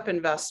startup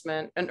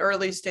investment, an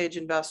early stage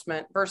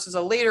investment versus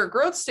a later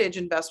growth stage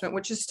investment,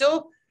 which is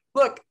still,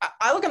 look,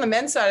 I look on the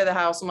men's side of the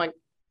house. I'm like,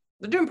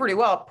 they're doing pretty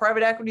well.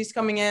 Private equity's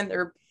coming in,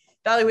 their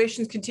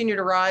valuations continue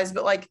to rise,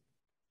 but like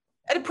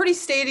at a pretty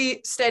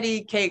steady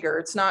CAGR.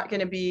 It's not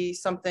going to be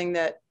something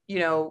that,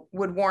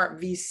 would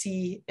warrant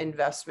VC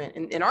investment.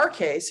 In our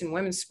case, in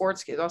women's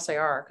sports case, I'll say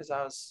our, because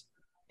I was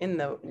in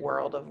the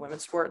world of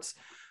women's sports.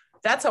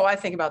 That's how I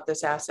think about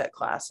this asset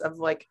class of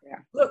like,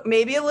 look,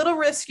 maybe a little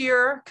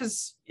riskier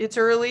because it's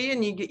early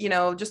and you get,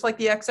 just like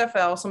the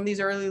XFL, some of these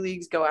early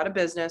leagues go out of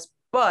business.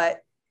 But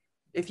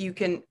if you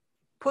can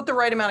put the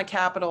right amount of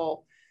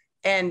capital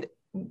and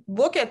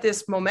look at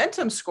this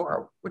momentum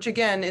score, which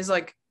again is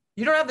like,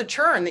 you don't have the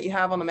churn that you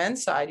have on the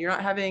men's side. You're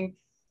not having,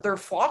 they're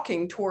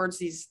flocking towards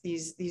these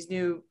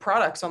new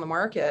products on the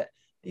market,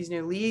 these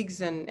new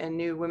leagues and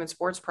new women's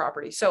sports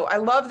properties. So I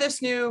love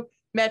this new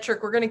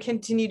metric. We're going to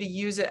continue to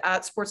use it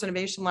at Sports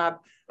Innovation Lab.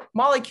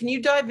 Molly, can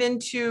you dive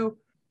into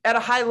at a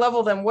high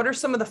level then, what are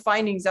some of the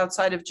findings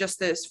outside of just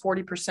this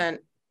 40%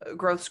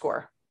 growth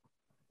score?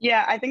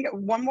 Yeah, I think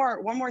one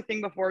more thing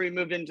before we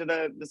moved into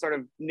the sort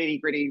of nitty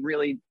gritty,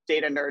 really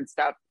data nerd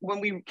stuff. When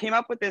we came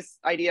up with this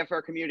idea for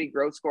a community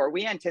growth score,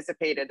 we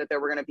anticipated that there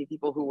were going to be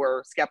people who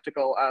were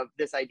skeptical of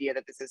this idea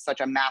that this is such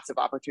a massive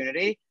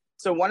opportunity.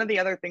 So one of the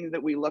other things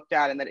that we looked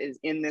at and that is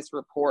in this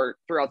report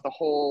throughout the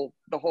whole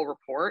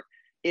report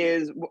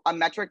is a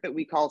metric that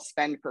we call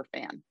spend per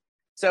fan.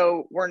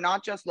 So we're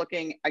not just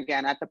looking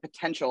again at the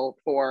potential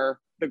for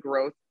the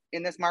growth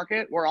in this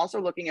market. We're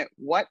also looking at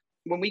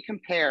when we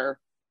compare,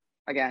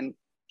 again,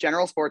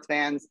 general sports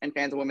fans and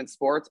fans of women's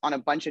sports on a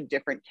bunch of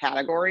different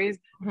categories,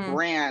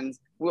 brands,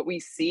 what we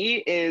see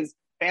is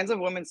fans of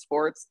women's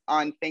sports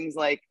on things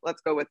like,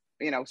 let's go with,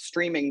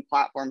 streaming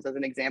platforms as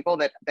an example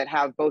that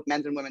have both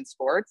men's and women's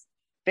sports.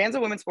 Fans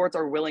of women's sports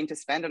are willing to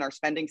spend and are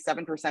spending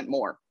 7%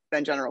 more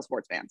than general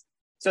sports fans.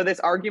 So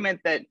this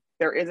argument that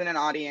there isn't an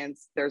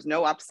audience, there's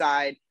no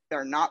upside,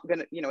 they're not going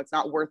to, it's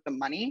not worth the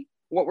money.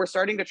 What we're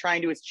starting to try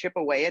and do is chip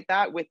away at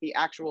that with the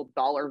actual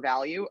dollar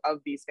value of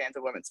these fans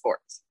of women's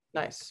sports.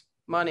 Nice.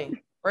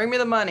 Money. Bring me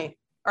the money.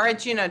 All right,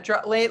 Gina,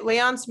 lay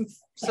on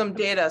some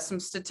data,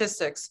 some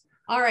statistics.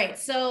 All right.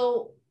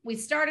 So we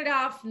started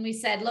off and we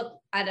said, look,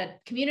 at a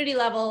community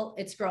level,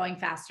 it's growing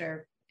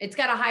faster. It's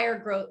got a higher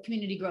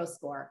community growth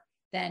score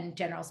than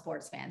general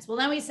sports fans. Well,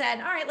 then we said,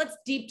 all right, let's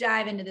deep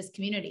dive into this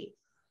community.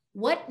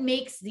 What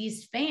makes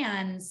these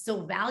fans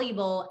so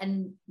valuable?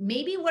 And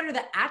maybe what are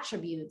the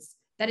attributes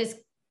that is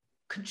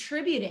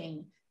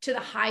contributing to the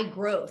high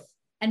growth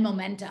and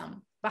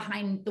momentum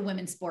behind the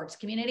women's sports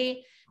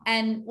community?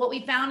 And what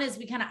we found is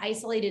we kind of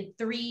isolated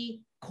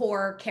 3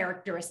 core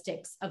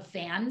characteristics of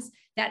fans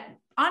that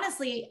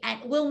honestly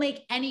will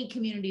make any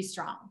community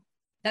strong: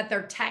 that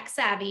they're tech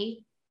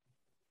savvy,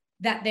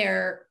 that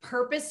they're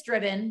purpose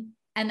driven,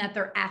 and that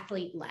they're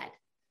athlete led.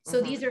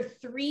 So these are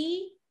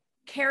 3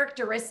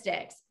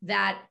 characteristics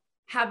that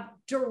have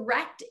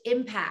direct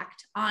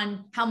impact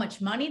on how much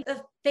money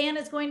the fan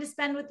is going to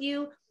spend with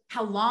you,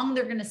 how long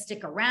they're going to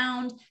stick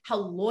around, how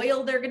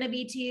loyal they're going to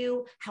be to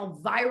you, how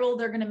viral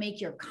they're going to make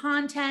your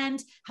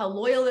content, how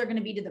loyal they're going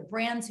to be to the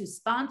brands who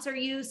sponsor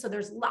you. So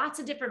there's lots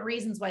of different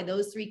reasons why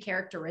those 3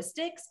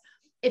 characteristics,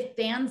 if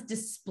fans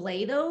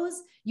display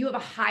those, you have a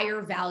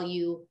higher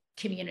value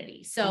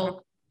community.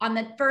 So on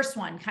the first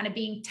one, kind of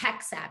being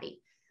tech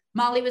savvy,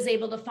 Molly was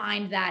able to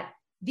find that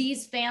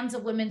these fans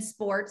of women's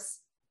sports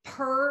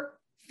per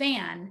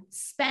fan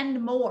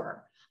spend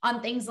more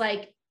on things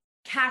like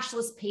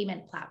cashless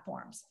payment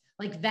platforms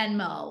like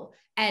Venmo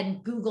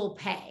and Google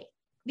Pay.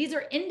 These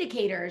are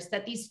indicators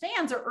that these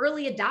fans are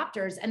early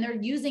adopters and they're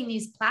using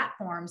these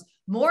platforms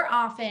more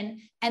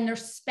often and they're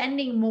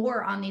spending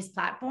more on these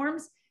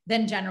platforms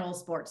than general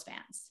sports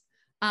fans.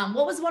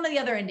 What was one of the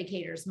other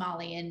indicators,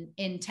 Molly,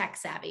 in tech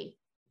savvy?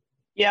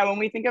 Yeah, when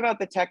we think about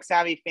the tech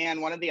savvy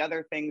fan, one of the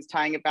other things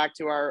tying it back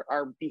to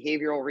our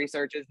behavioral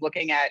research is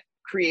looking at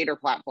creator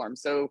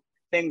platforms. So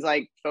things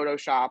like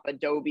Photoshop,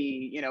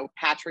 Adobe,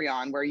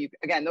 Patreon, where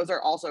again, those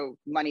are also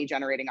money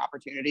generating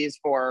opportunities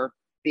for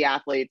the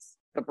athletes,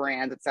 the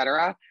brands, et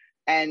cetera.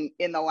 And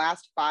in the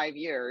last 5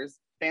 years,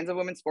 fans of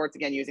women's sports,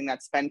 again, using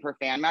that spend per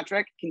fan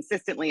metric,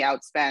 consistently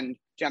outspend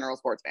general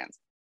sports fans.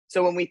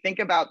 So when we think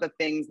about the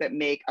things that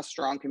make a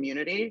strong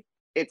community,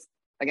 it's,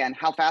 again,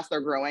 how fast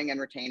they're growing and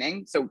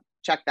retaining. So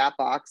check that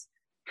box.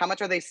 How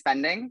much are they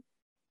spending?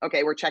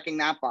 Okay, we're checking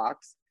that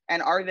box.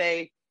 And are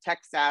they tech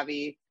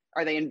savvy?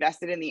 Are they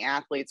invested in the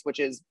athletes, which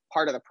is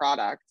part of the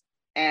product?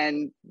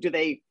 And do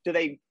they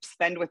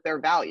spend with their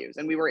values?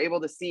 And we were able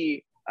to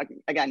see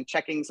again,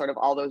 checking sort of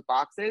all those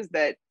boxes,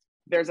 that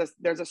there's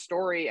a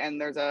story and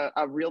there's a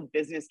real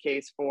business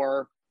case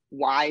for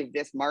why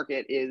this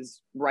market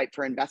is ripe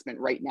for investment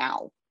right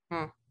now.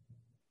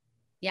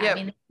 Yeah. I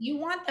mean, you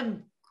want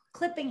them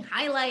clipping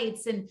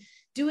highlights and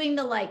doing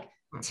the like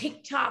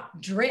TikTok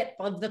drip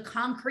of the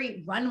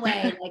concrete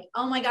runway. Like,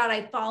 oh my God,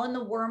 I fall in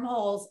the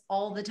wormholes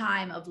all the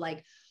time of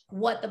like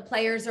what the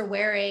players are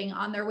wearing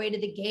on their way to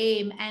the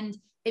game. And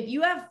if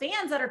you have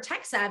fans that are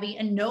tech savvy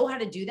and know how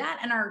to do that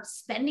and are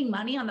spending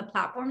money on the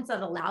platforms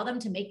that allow them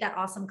to make that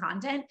awesome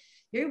content,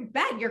 you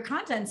bet your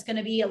content's going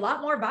to be a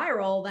lot more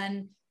viral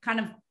than kind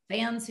of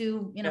fans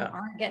who,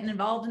 aren't getting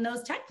involved in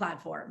those tech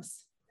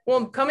platforms.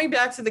 Well, coming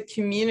back to the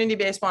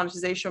community-based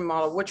monetization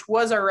model, which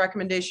was our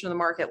recommendation to the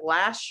market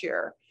last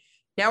year,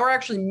 now we're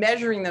actually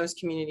measuring those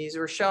communities.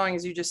 We're showing,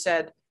 as you just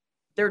said,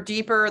 they're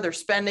deeper, they're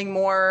spending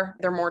more,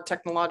 they're more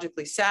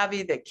technologically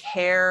savvy, they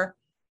care.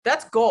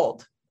 That's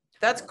gold.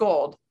 That's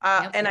gold.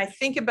 And I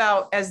think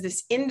about as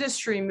this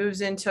industry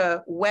moves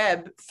into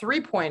Web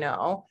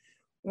 3.0,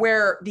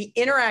 where the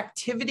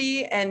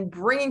interactivity and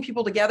bringing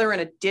people together in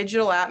a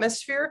digital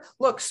atmosphere.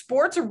 Look,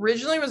 sports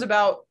originally was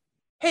about,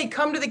 hey,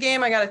 come to the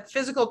game. I got a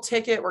physical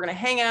ticket. We're going to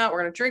hang out.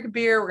 We're going to drink a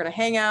beer. We're going to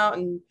hang out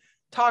and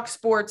talk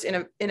sports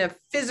in a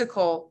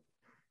physical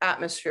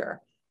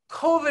atmosphere.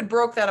 COVID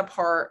broke that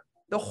apart.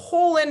 The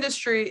whole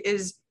industry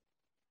is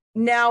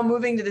now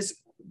moving to this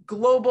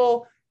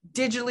global,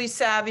 digitally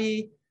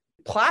savvy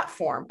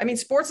platform. I mean,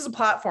 sports is a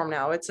platform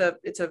now. It's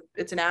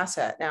an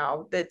asset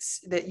now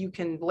that you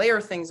can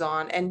layer things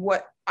on. And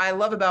what I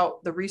love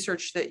about the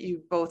research that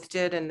you both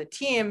did and the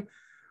team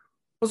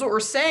was what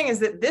we're saying is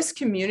that this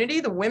community,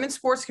 the women's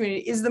sports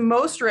community, is the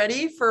most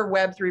ready for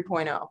Web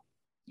 3.0.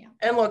 Yeah.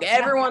 And look,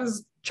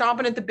 everyone's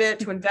chomping at the bit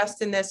to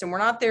invest in this, and we're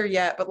not there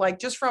yet. But like,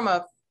 just from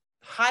a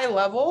high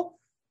level,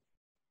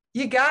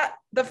 you got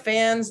the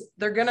fans.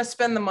 They're going to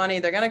spend the money.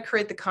 They're going to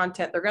create the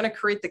content. They're going to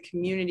create the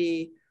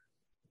community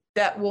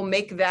that will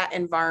make that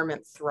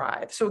environment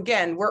thrive. So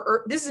again,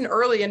 this is an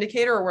early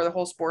indicator of where the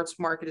whole sports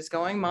market is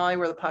going. Molly,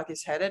 where the puck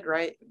is headed,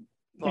 right?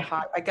 Well,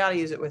 I got to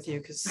use it with you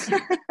because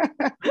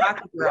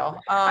hockey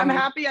girl. I'm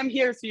happy I'm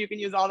here so you can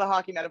use all the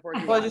hockey metaphors.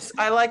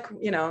 I like,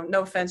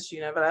 no offense,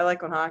 Gina, but I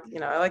like when hockey,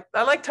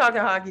 I like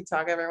talking hockey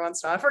talk every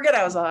once in a while. I forget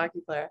I was a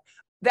hockey player.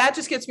 That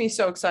just gets me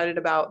so excited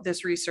about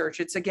this research.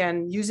 It's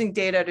again, using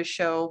data to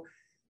show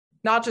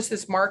not just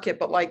this market,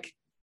 but like,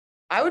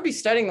 I would be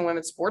studying the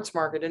women's sports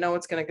market to know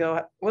what's going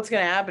to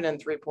happen in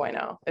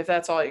 3.0, if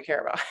that's all you care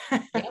about.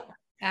 Yep,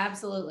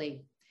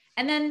 absolutely.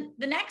 And then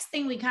the next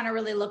thing we kind of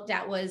really looked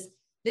at was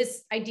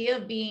this idea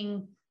of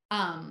being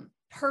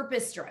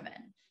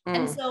purpose-driven.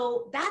 And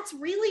so that's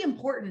really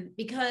important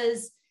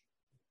because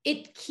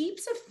it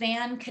keeps a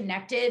fan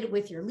connected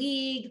with your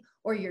league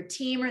or your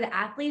team or the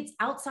athletes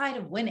outside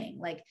of winning.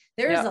 Like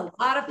there's a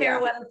lot of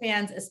fair weather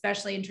fans,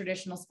 especially in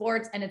traditional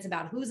sports, and it's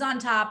about who's on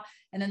top.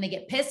 And then they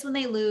get pissed when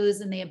they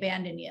lose and they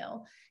abandon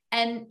you.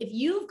 And if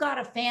you've got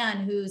a fan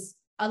who's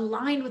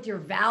aligned with your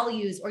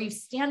values or you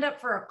stand up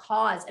for a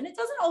cause, and it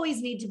doesn't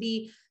always need to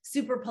be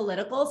super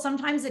political.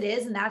 Sometimes it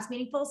is, and that's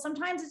meaningful.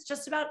 Sometimes it's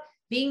just about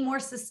being more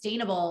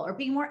sustainable or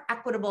being more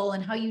equitable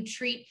in how you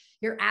treat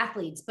your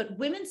athletes. But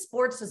women's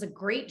sports does a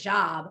great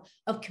job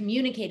of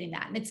communicating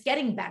that, and it's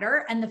getting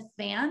better, and the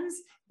fans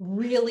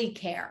really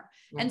care.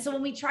 And so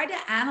when we try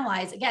to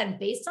analyze, again,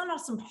 based on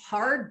some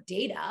hard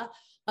data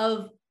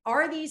of,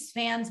 are these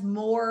fans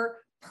more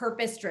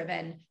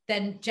purpose-driven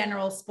than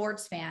general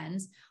sports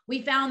fans,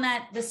 we found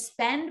that the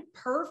spend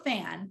per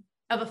fan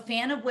of a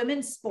fan of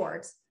women's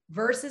sports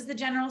versus the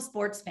general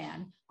sports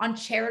fan on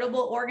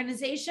charitable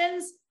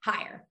organizations,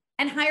 higher.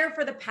 And higher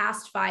for the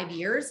past 5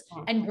 years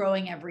and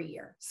growing every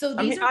year. So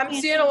I'm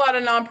seeing a lot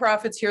of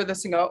nonprofits hear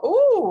this and go,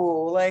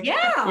 "Ooh, like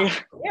yeah,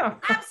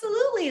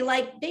 absolutely."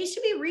 Like they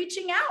should be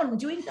reaching out and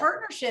doing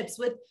partnerships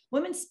with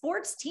women's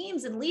sports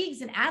teams and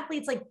leagues and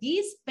athletes. Like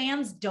these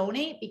fans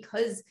donate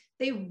because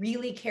they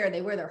really care.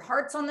 They wear their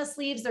hearts on the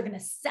sleeves. They're going to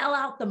sell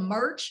out the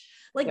merch.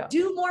 Like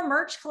do more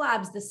merch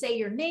collabs that say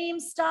your name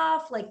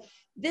stuff. Like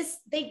this,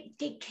 they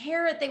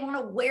care it. They want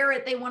to wear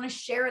it. They want to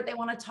share it. They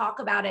want to talk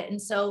about it.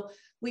 And so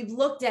we've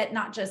looked at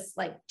not just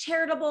like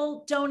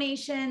charitable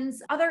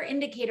donations, other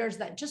indicators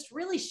that just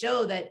really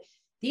show that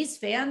these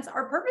fans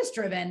are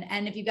purpose-driven.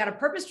 And if you've got a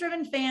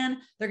purpose-driven fan,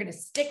 they're going to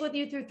stick with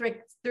you through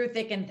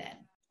thick and thin.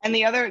 And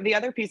the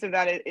other piece of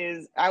that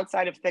is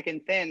outside of thick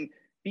and thin,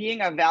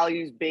 being a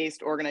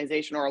values-based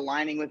organization or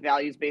aligning with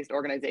values-based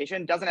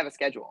organization doesn't have a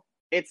schedule.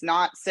 It's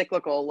not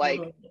cyclical like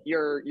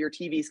your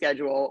TV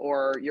schedule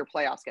or your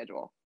playoff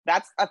schedule.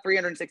 That's a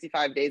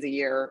 365 days a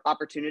year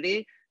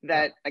opportunity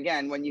that,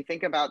 again, when you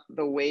think about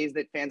the ways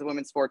that fans of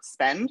women's sports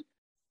spend,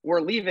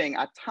 we're leaving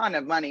a ton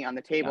of money on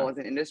the table as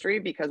an industry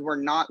because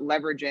we're not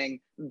leveraging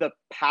the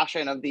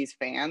passion of these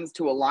fans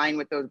to align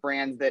with those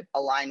brands that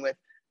align with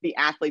the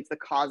athletes, the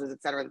causes,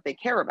 et cetera, that they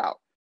care about.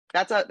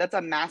 That's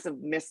a massive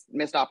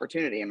missed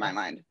opportunity in my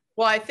mind.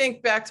 Well, I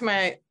think back to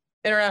my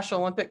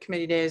International Olympic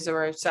Committee days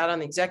where I sat on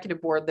the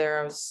executive board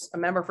there. I was a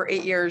member for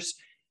 8 years.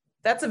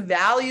 That's a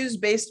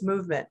values-based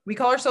movement. We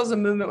call ourselves a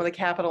movement with a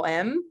capital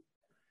M,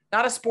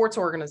 not a sports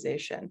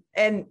organization.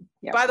 And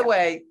by the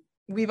way,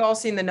 we've all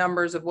seen the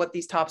numbers of what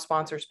these top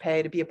sponsors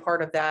pay to be a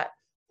part of that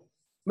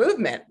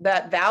movement,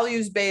 that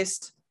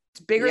values-based. It's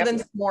bigger than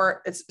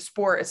sport. It's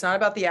sport. It's not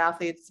about the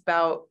athletes. It's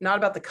about not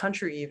about the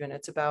country even.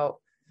 It's about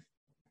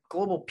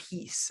global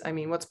peace. I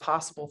mean, what's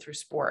possible through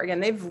sport. Again,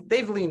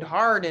 they've leaned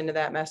hard into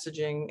that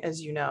messaging,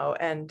 as you know,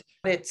 and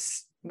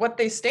it's what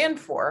they stand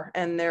for,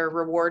 and they're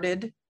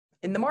rewarded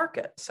in the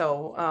market.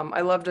 So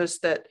I love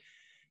just that.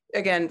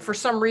 Again, for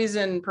some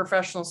reason,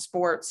 professional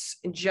sports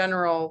in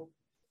general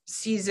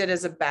sees it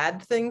as a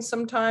bad thing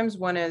sometimes,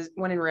 when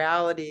in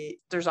reality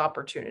there's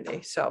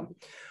opportunity. So,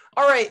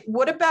 all right,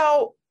 what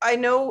about, I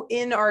know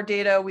in our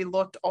data we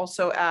looked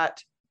also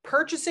at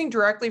purchasing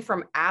directly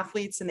from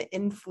athletes and the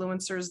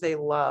influencers they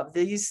love.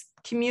 These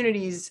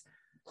communities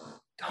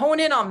hone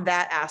in on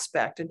that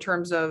aspect in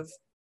terms of,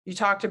 you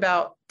talked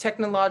about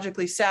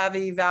technologically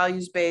savvy,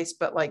 values-based,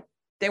 but like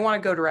they want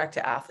to go direct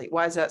to athlete.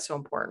 Why is that so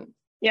important?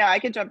 Yeah, I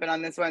can jump in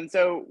on this one.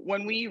 So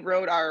when we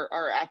wrote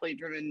our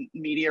athlete-driven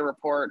media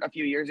report a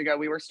few years ago,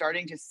 we were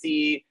starting to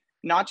see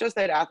not just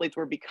that athletes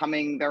were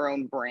becoming their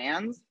own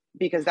brands,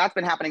 because that's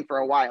been happening for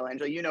a while.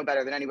 Angela, you know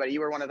better than anybody.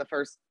 You were one of the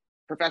first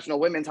professional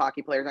women's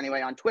hockey players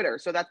anyway on Twitter.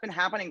 So that's been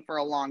happening for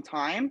a long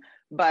time.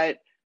 But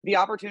the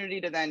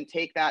opportunity to then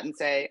take that and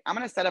say, I'm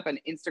going to set up an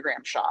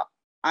Instagram shop.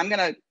 I'm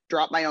going to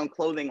drop my own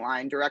clothing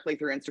line directly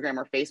through Instagram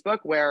or Facebook,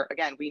 where,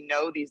 again, we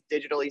know these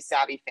digitally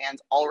savvy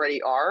fans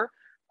already are.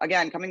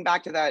 Again, coming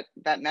back to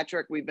that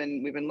metric we've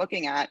been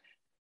looking at,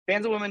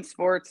 fans of women's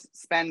sports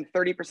spend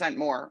 30%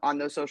 more on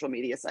those social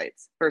media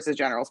sites versus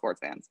general sports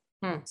fans.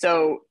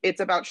 So it's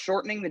about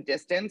shortening the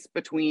distance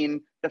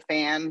between the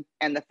fan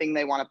and the thing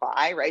they want to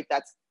buy, right?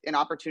 That's an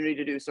opportunity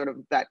to do sort of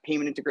that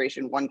payment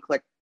integration,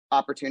 one-click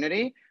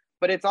opportunity.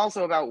 But it's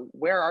also about,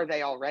 where are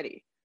they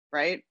already,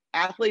 right?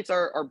 Athletes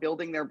are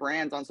building their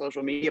brands on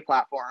social media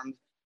platforms,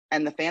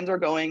 and the fans are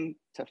going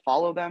to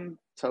follow them,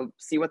 to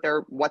see what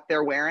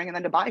they're wearing, and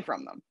then to buy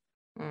from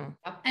them.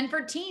 And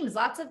for teams,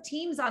 lots of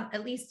teams, on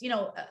at least,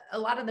 a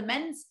lot of the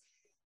men's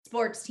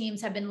sports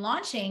teams have been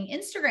launching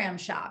Instagram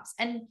shops,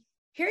 and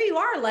here you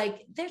are,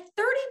 like, they're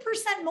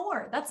 30%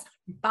 more. That's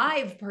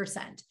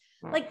 5%.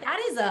 Like that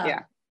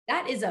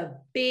is a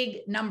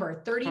big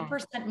number,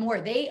 30%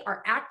 more. They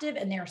are active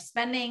and they're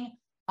spending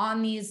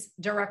on these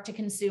direct to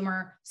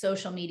consumer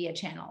social media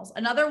channels.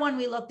 Another one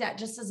we looked at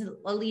just as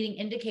a leading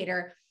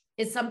indicator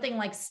is something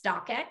like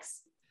StockX,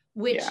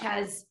 which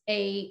has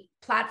a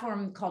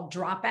platform called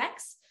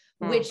DropX,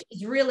 which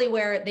is really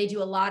where they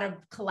do a lot of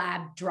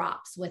collab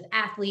drops with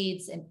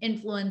athletes and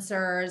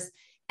influencers.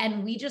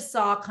 And we just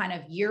saw kind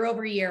of year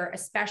over year,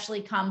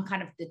 especially come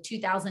kind of the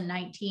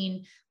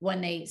 2019,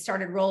 when they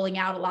started rolling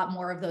out a lot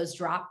more of those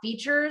drop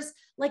features,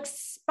 like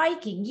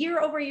spiking year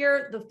over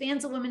year. The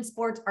fans of women's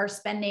sports are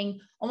spending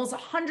almost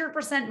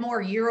 100%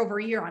 more year over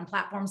year on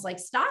platforms like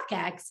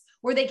StockX,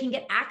 where they can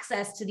get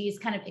access to these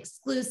kind of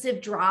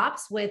exclusive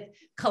drops with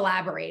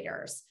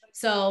collaborators.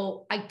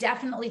 So I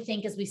definitely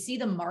think, as we see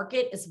the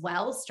market as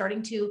well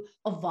starting to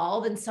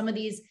evolve and some of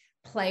these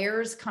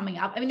players coming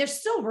up, I mean, there's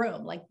still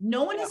room. Like,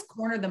 no one has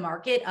cornered the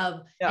market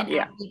of an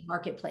athlete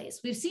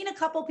marketplace. We've seen a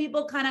couple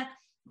people kind of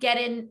get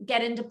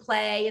into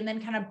play and then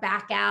kind of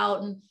back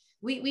out. And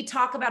we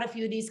talk about a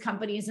few of these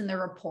companies in the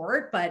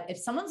report, but if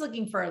someone's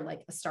looking for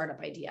like a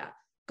startup idea,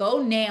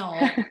 go nail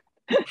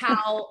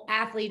how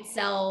athletes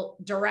sell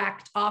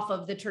direct off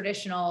of the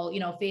traditional,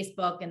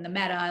 Facebook and the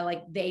Meta,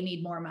 like they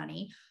need more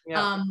money.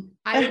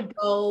 I would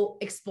go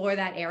explore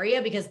that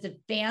area, because the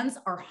fans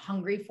are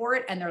hungry for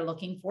it and they're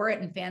looking for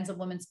it. And fans of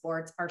women's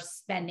sports are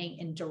spending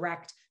in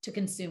direct to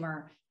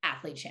consumer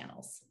athlete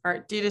channels. All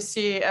right,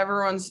 D2C,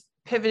 everyone's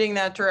pivoting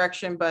that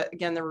direction. But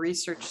again, the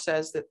research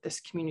says that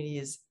this community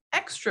is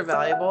extra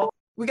valuable.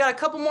 We got a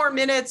couple more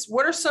minutes.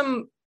 What are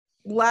some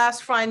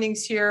last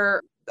findings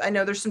here? I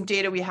know there's some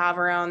data we have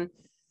around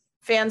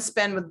fans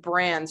spend with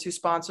brands who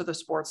sponsor the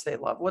sports they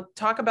love.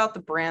 Talk about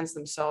the brands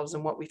themselves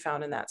and what we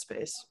found in that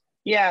space.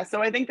 Yeah,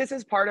 so I think this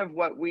is part of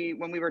what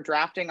when we were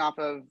drafting off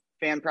of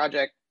Fan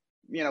Project,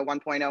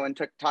 1.0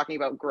 and talking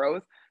about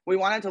growth, we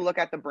wanted to look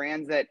at the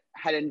brands that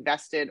had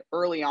invested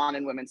early on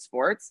in women's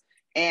sports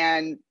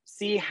and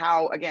see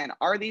how, again,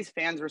 are these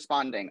fans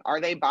responding? Are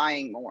they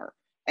buying more?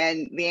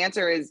 And the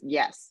answer is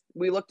yes.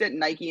 We looked at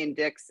Nike and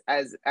Dick's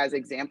as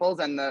examples,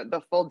 and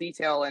the full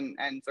detail and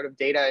sort of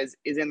data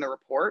is in the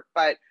report.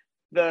 But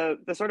the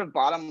sort of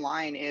bottom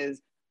line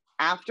is,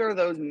 after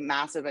those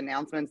massive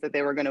announcements that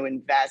they were going to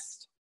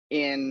invest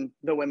in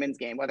the women's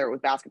game, whether it was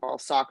basketball,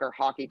 soccer,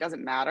 hockey,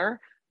 doesn't matter,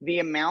 the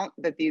amount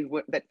that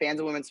that fans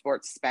of women's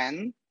sports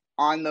spend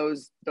on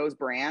those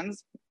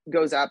brands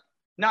goes up,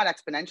 not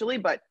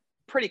exponentially, but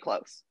pretty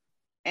close.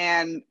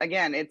 And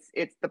again,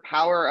 it's the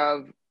power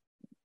of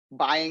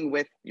buying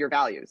with your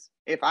values.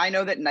 If I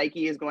know that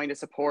Nike is going to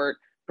support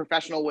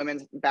professional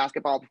women's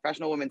basketball,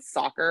 professional women's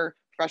soccer,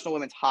 professional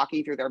women's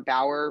hockey through their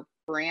Bauer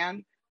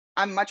brand,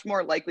 I'm much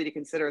more likely to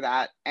consider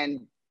that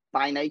and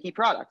buy Nike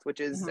products,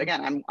 which is,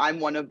 again, I'm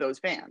one of those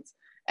fans.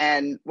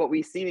 And what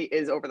we see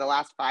is over the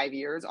last 5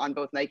 years on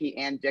both Nike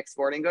and Dick's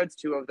Sporting Goods,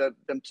 two of the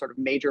sort of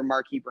major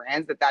marquee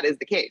brands, that is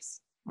the case.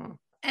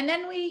 And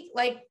then we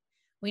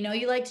know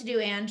you like to do,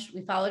 Ange,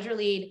 we followed your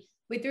lead.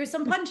 We threw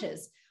some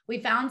punches. We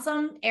found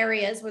some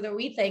areas where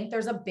we think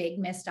there's a big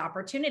missed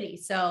opportunity.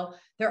 So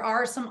there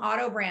are some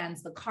auto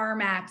brands, the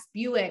CarMax,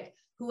 Buick,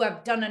 who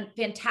have done a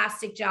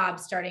fantastic job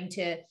starting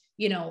to,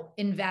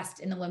 invest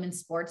in the women's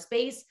sports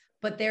space,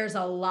 but there's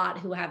a lot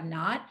who have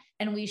not.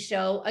 And we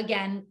show,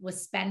 again, with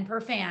spend per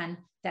fan,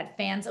 that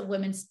fans of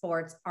women's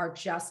sports are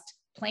just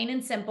plain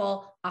and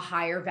simple, a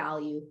higher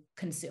value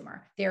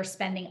consumer. They're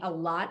spending a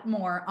lot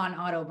more on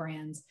auto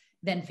brands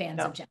than fans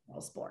of general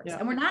sports.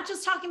 And we're not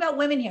just talking about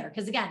women here,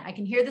 because again, I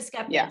can hear the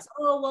skeptics.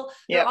 Oh, well,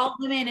 they're all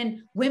women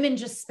and women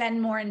just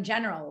spend more in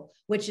general,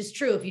 which is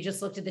true. If you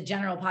just looked at the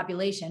general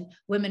population,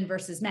 women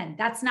versus men,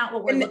 that's not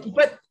what we're looking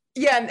at.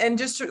 And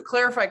just to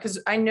clarify,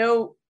 because I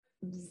know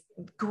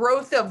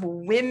growth of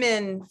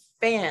women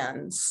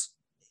fans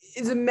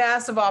is a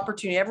massive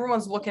opportunity.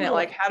 Everyone's looking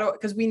at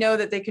because we know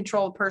that they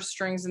control the purse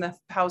strings in the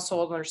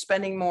household and are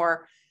spending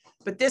more.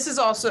 But this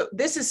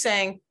is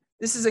saying,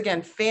 this is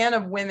again, fan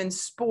of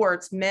women's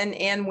sports, men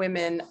and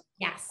women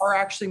are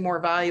actually more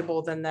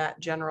valuable than that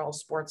general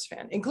sports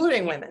fan,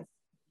 including women.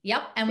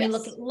 Yep. And we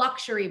look at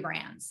luxury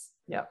brands.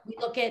 Yep. We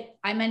look at,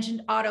 I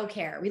mentioned auto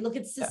care. We look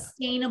at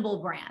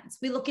sustainable brands.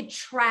 We look at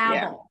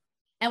travel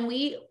and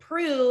we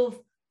prove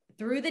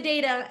through the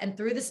data and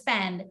through the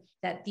spend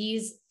that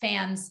these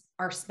fans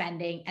are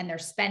spending, and they're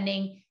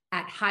spending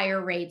at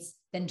higher rates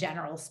than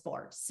general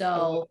sports.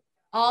 So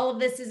all of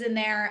this is in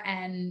there.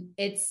 And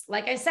it's,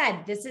 like I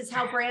said, this is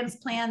how brands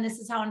plan. This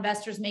is how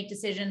investors make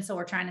decisions. So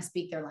we're trying to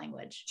speak their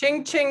language.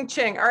 Ching, ching,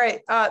 ching. All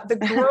right. The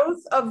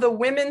growth of the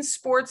women's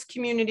sports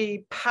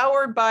community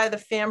powered by the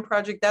Fan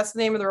Project. That's the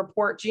name of the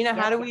report. Gina,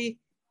 how do you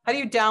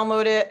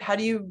download it? How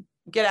do you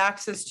get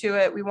access to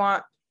it? We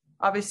want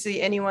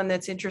obviously anyone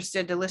that's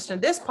interested to listen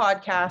to this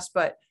podcast,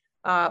 but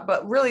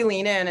really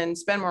lean in and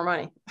spend more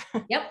money.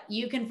 Yep.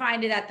 You can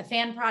find it at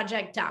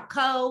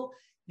thefanproject.co.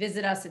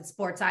 Visit us at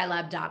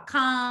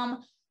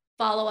sportsilab.com.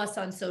 Follow us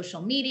on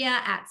social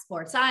media at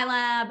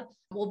sportsilab.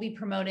 We'll be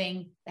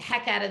promoting the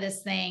heck out of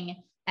this thing,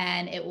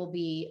 and it will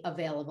be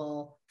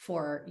available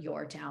for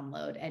your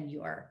download and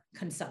your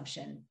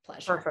consumption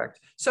pleasure.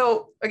 Perfect.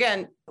 So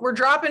again, we're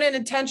dropping it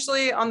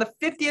intentionally on the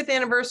 50th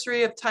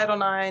anniversary of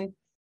Title IX.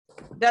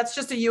 That's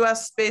just a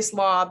US based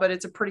law, but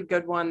it's a pretty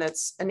good one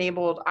that's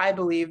enabled, I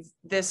believe,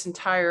 this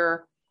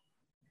entire,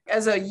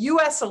 as a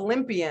US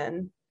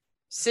Olympian,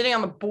 sitting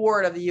on the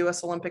board of the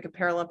US Olympic and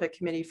Paralympic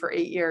Committee for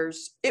 8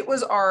 years, it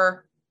was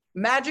our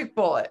magic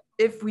bullet.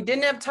 If we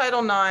didn't have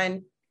Title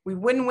IX, we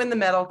wouldn't win the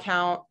medal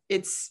count.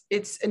 It's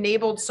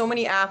enabled so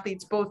many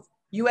athletes, both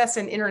US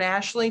and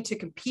internationally, to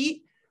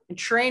compete and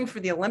train for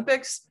the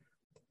Olympics.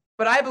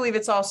 But I believe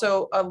it's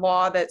also a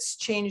law that's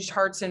changed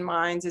hearts and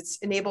minds. It's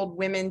enabled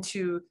women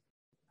to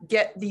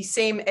get the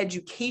same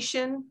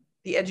education,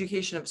 the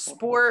education of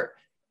sport,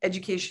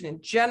 education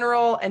in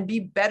general, and be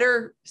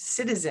better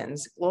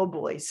citizens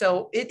globally.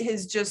 So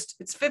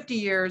it's 50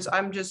 years.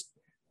 I'm just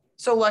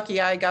so lucky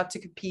I got to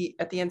compete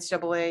at the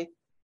NCAA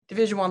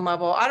Division I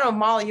level. I don't know,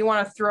 Molly, you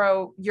want to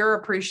throw your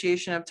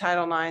appreciation of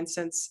Title IX,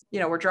 since,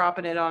 we're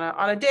dropping it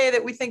on a day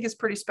that we think is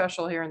pretty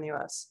special here in the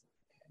US.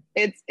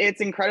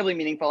 It's incredibly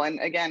meaningful. And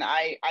again,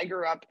 I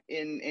grew up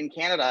in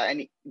Canada,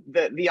 and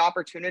the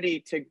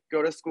opportunity to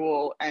go to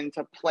school and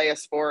to play a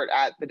sport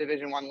at the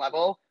Division I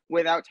level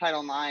without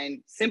Title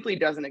IX simply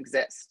doesn't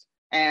exist.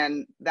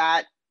 And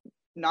that,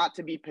 not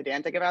to be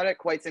pedantic about it,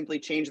 quite simply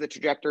changed the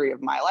trajectory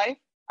of my life.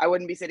 I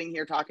wouldn't be sitting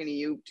here talking to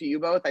you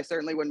both. I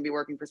certainly wouldn't be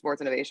working for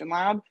Sports Innovation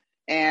Lab.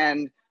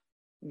 And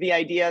the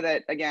idea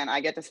that, again, I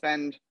get to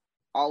spend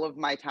all of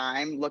my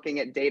time looking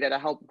at data to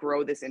help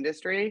grow this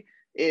industry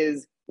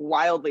is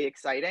wildly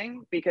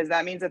exciting, because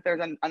that means that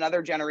there's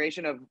another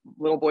generation of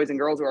little boys and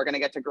girls who are going to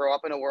get to grow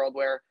up in a world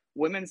where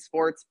women's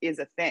sports is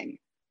a thing.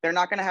 They're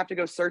not going to have to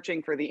go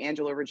searching for the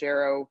Angela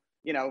Ruggiero,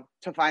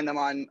 to find them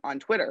on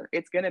Twitter.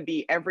 It's going to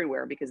be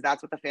everywhere, because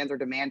that's what the fans are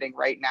demanding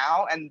right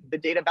now. And the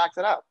data backs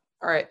it up.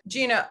 All right,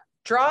 Gina,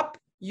 drop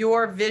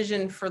your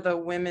vision for the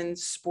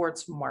women's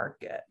sports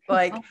market.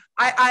 Like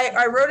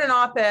I wrote an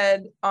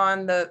op-ed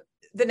on the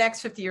next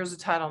 50 years of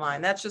Title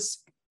IX. That's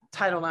just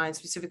Title IX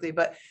specifically,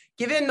 but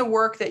given the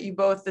work that you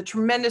both, the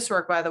tremendous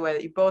work, by the way,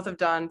 that you both have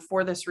done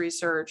for this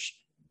research,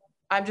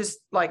 I'm just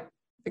like,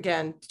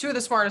 again, two of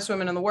the smartest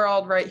women in the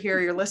world right here.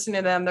 You're listening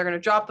to them. They're going to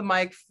drop the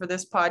mic for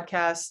this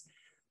podcast.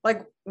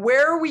 Like,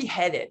 where are we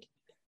headed?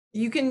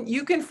 You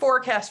can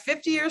forecast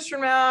 50 years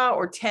from now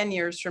or 10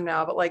 years from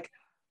now, but like,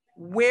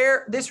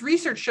 where this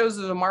research shows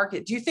there's a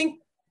market. Do you think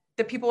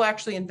that people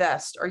actually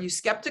invest? Are you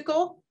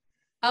skeptical?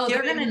 Oh,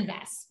 they're going to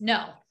invest.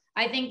 No,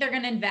 I think they're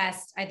going to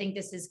invest. I think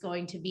this is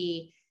going to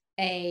be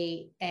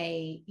a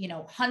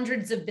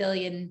hundreds of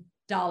 $billion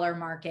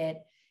market.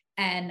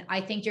 And I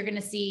think you're going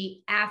to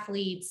see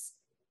athletes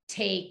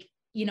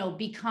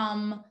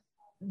become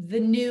the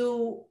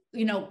new,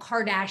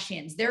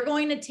 Kardashians. They're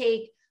going to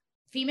take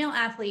female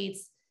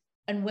athletes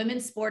and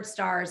women's sports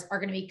stars are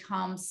going to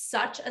become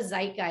such a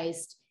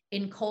zeitgeist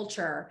in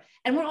culture.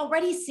 And we're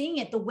already seeing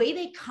it. The way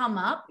they come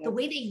up, the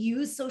way they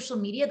use social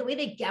media, the way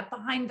they get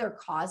behind their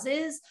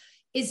causes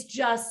is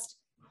just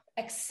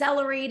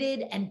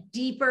accelerated and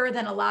deeper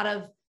than a lot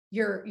of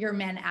your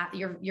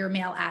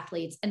male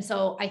athletes. And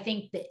so I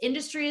think the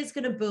industry is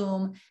going to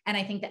boom. And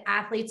I think the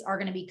athletes are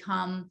going to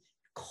become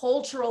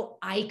cultural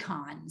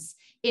icons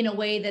in a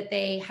way that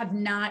they have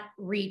not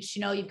reached.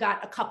 You know, you've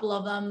got a couple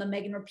of them, the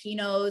Megan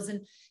Rapinos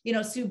and, you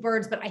know, Sue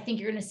Birds, but I think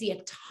you're going to see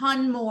a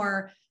ton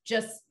more,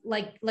 just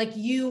like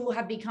you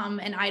have become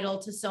an idol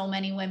to so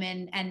many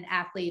women and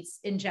athletes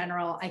in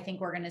general. I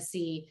think we're going to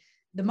see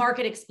the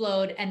market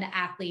explode and the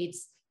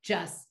athletes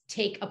just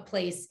take a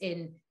place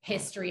in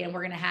history. And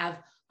we're going to have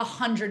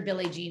 100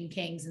 Billie Jean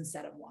Kings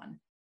instead of one.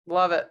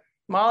 Love it.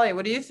 Molly,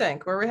 what do you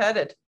think? Where are we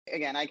headed?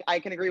 Again, I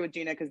can agree with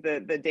Gina because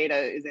the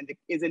data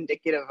is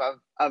indicative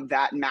of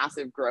that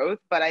massive growth.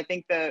 But I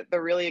think the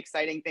really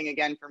exciting thing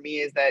again for me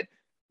is that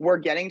we're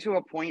getting to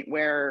a point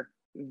where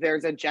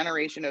there's a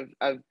generation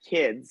of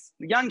kids,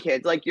 young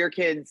kids, like your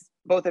kids,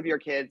 both of your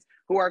kids,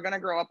 who are going to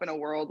grow up in a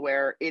world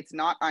where it's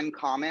not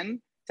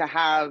uncommon to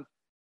have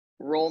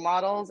role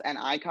models and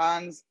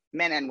icons,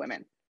 men and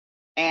women.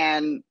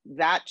 And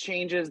that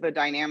changes the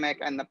dynamic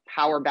and the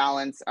power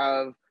balance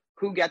of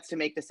who gets to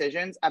make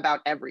decisions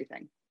about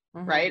everything,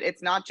 right?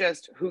 It's not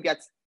just who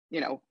gets, you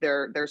know,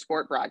 their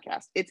sport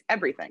broadcast. It's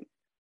everything,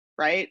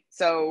 right?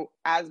 So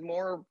as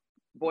more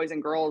boys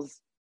and girls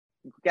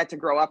get to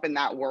grow up in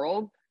that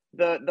world,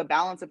 the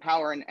balance of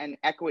power and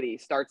equity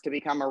starts to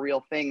become a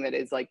real thing that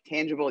is like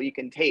tangible, you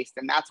can taste.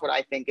 And that's what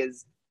I think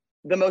is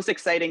the most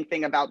exciting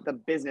thing about the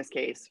business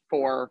case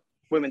for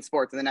women's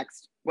sports in the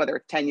next, whether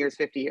it's 10 years,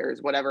 50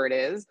 years, whatever it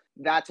is.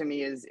 That to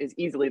me is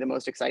easily the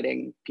most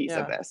exciting piece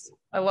of this.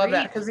 I love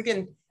that because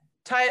again,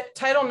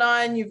 Title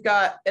IX, you've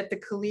got at the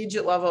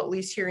collegiate level, at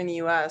least here in the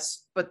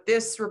US, but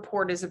this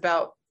report is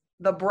about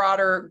the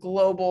broader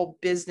global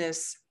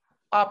business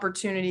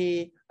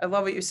opportunity. I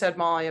love what you said,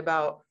 Molly,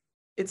 about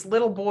it's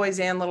little boys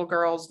and little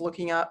girls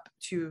looking up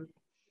to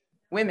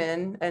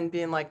women and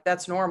being like,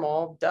 that's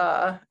normal,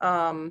 duh.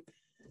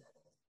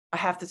 I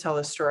have to tell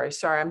this story.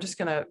 Sorry, I'm just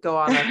going to go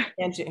on a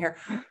tangent here.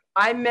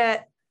 I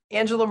met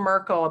Angela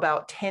Merkel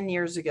about 10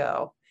 years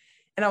ago.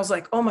 And I was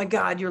like, oh my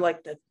God, you're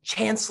like the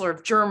chancellor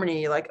of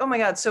Germany. Like, oh my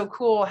God, so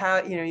cool.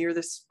 How, you know, you're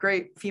this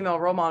great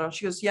female role model.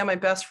 She goes, yeah, my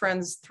best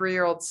friend's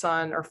 3-year-old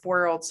son or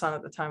 4-year-old son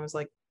at the time was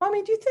like,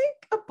 Mommy, do you think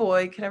a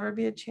boy could ever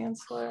be a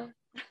chancellor?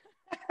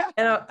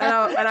 And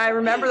I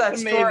remember that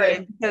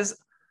story because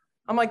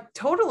I'm like,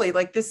 totally,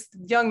 like this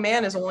young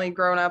man has only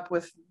grown up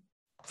with,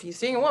 if you're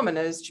seeing a woman,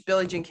 as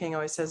Billie Jean King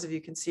always says, if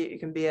you can see it, you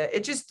can be it.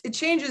 It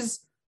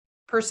changes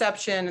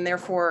perception. And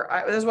therefore,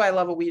 that's why I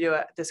love what we do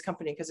at this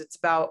company, because it's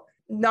about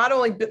not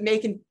only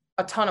making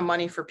a ton of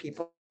money for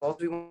people.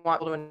 We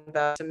want people to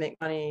invest and make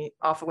money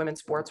off of women's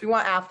sports. We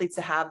want athletes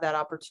to have that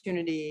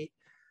opportunity,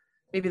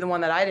 maybe the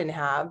one that I didn't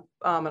have,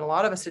 and a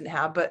lot of us didn't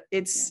have, but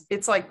it's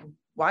like,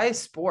 why is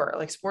sport?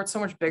 Like sport's so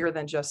much bigger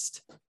than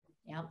just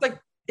like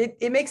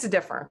it makes a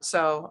difference.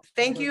 So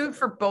thank you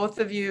for both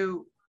of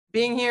you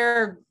being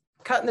here,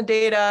 cutting the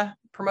data,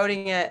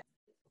 promoting it.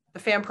 The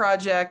FAN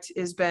project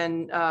has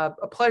been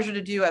a pleasure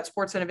to do at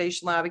Sports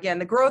Innovation Lab. Again,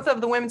 the growth of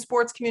the women's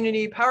sports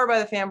community powered by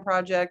the FAN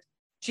project.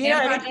 Gina,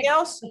 anything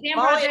else?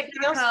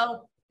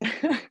 FanProject.co.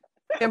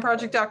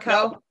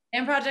 FanProject.co.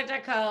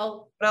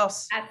 FanProject.co. What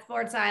else? At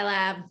Sports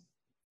iLab.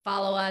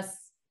 Follow us.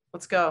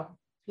 Let's go.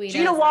 Tweet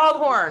Gina us.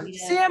 Waldhorn,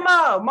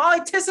 CMO,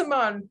 Molly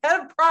Tissenbaum,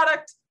 head of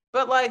product,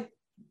 but like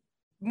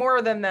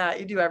more than that,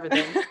 you do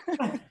everything.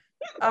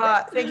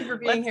 Thank you for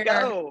being here.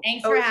 Go.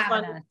 Thanks for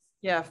having us.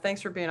 Yeah,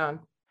 thanks for being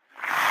on.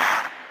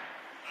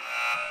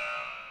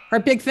 Our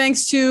big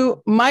thanks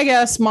to my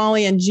guests,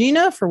 Molly and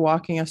Gina, for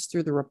walking us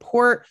through the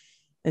report,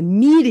 a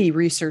meaty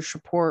research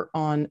report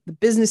on the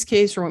business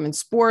case for women's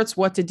sports,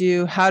 what to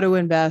do, how to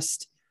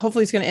invest.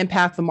 Hopefully it's going to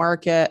impact the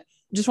market.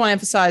 Just want to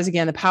emphasize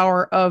again, the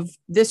power of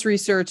this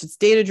research. It's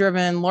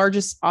data-driven,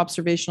 largest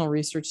observational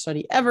research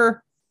study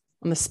ever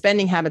on the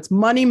spending habits.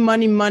 Money,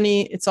 money,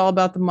 money. It's all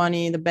about the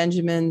money. The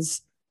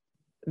Benjamins,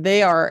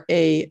 they are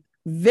a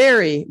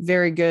very,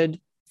 very good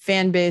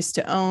fan base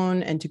to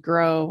own and to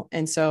grow.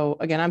 And so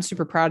again, I'm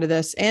super proud of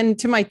this. And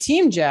to my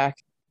team, Jack,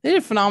 they did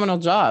a phenomenal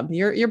job.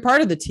 You're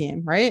part of the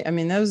team, right? I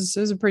mean, that was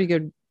a pretty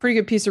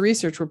good piece of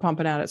research we're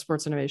pumping out at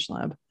Sports Innovation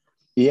Lab.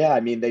 Yeah, I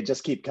mean, they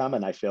just keep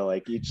coming. I feel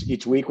like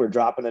each week we're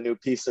dropping a new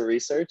piece of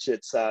research.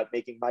 It's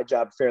making my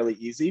job fairly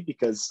easy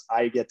because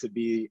I get to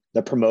be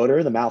the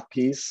promoter, the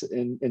mouthpiece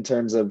in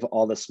terms of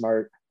all the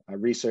smart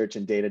research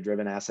and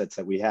data-driven assets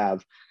that we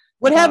have.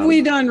 What have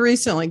we done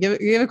recently? Give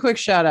a quick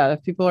shout out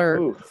if people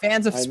are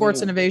fans of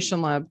Sports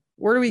Innovation Lab.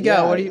 Where do we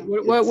go?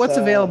 What's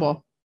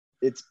available?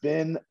 It's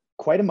been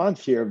quite a month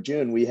here of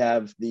June. We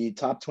have the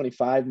top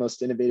 25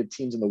 most innovative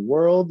teams in the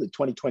world, the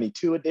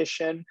 2022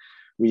 edition.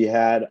 We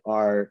had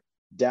our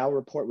Dow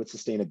report with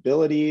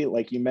sustainability,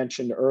 like you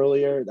mentioned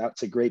earlier.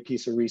 That's a great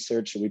piece of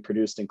research that we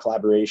produced in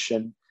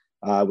collaboration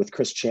with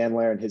Chris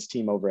Chandler and his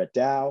team over at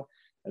Dow.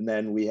 And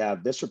then we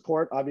have this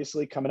report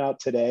obviously coming out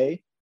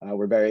today.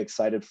 We're very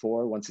excited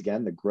for, once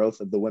again, the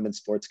growth of the women's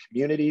sports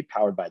community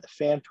powered by the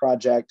Fan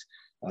Project.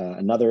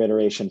 Another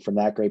iteration from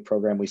that great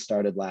program we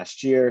started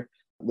last year.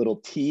 Little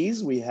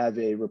tease, we have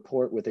a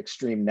report with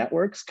Extreme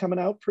Networks coming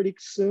out pretty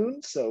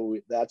soon. So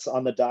that's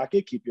on the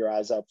docket. Keep your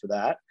eyes out for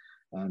that.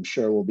 I'm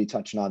sure we'll be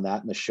touching on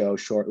that in the show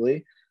shortly.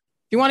 If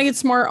you want to get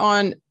smart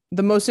on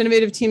the most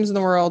innovative teams in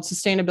the world,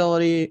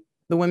 sustainability,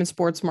 the women's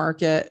sports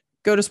market,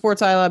 go to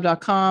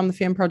sportsilab.com,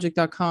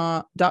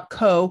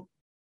 thefanproject.co,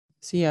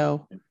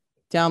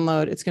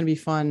 download. It's going to be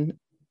fun.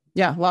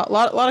 Yeah, a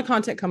lot of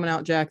content coming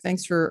out, Jack.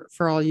 Thanks for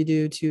all you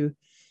do to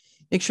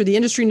make sure the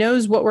industry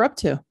knows what we're up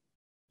to.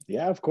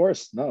 Yeah, of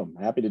course. No,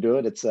 I'm happy to do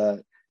it. It's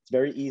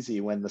very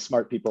easy when the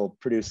smart people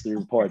produce the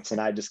reports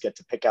and I just get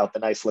to pick out the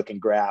nice looking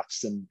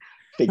graphs and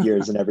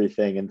figures and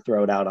everything and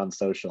throw it out on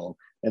social.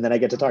 And then I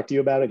get to talk to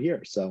you about it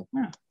here. So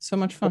yeah, so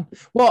much fun.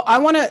 Well, I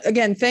want to,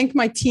 again, thank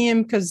my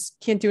team because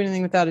can't do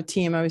anything without a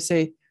team. I always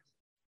say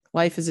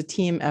life is a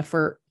team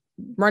effort.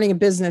 Running a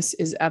business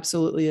is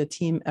absolutely a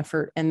team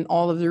effort. And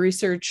all of the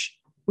research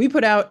we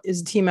put out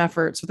is a team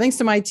effort. So thanks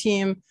to my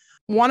team.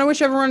 Want to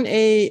wish everyone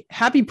a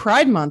happy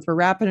Pride Month. We're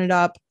wrapping it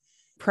up.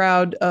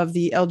 Proud of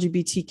the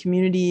LGBT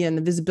community and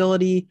the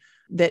visibility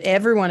that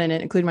everyone in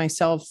it, including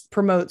myself,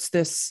 promotes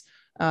this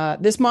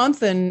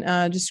month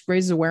and just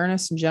raises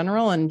awareness in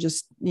general and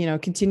just,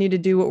 continue to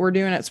do what we're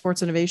doing at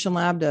Sports Innovation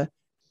Lab to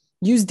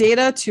use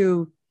data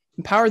to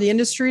empower the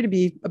industry to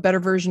be a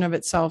better version of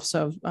itself.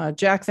 So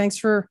Jack, thanks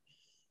for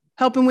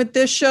helping with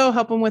this show,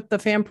 helping with the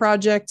Fan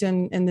Project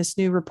and this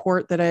new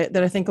report that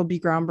I think will be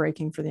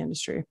groundbreaking for the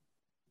industry.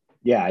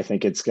 Yeah, I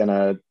think it's going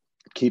to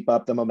keep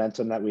up the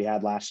momentum that we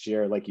had last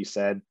year. Like you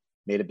said,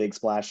 made a big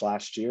splash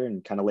last year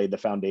and kind of laid the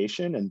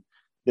foundation. And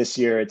this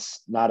year it's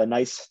not a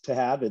nice to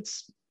have,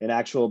 it's an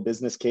actual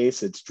business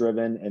case. It's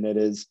driven and it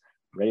is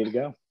ready to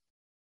go.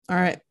 All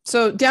right.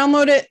 So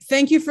download it.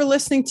 Thank you for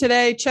listening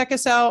today. Check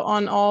us out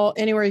on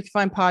anywhere you can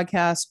find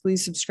podcasts.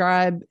 Please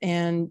subscribe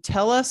and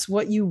tell us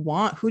what you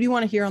want. Who do you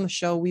want to hear on the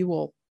show? We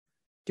will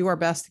do our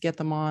best to get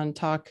them on,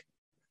 talk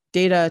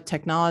data,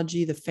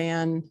 technology, the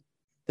fan,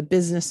 the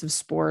business of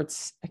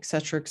sports, et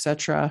cetera, et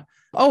cetera.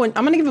 Oh, and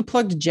I'm going to give a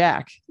plug to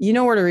Jack. You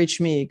know where to reach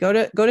me. Go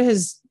to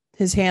his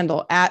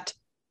handle at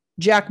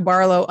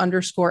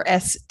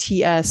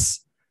 @JackBarlow_STS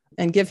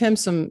and give him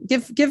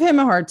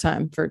a hard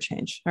time for a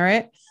change. All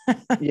right.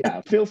 Yeah,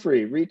 feel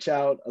free, reach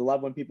out. I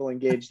love when people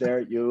engage there.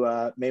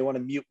 You may want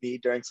to mute me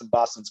during some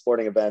Boston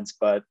sporting events,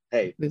 but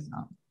hey,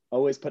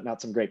 always putting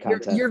out some great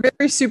content. You're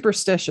very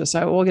superstitious.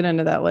 We'll get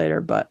into that later,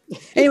 but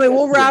anyway,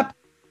 we'll wrap. Yeah.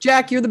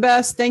 Jack, you're the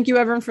best. Thank you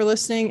everyone for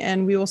listening,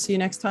 and we will see you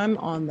next time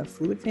on the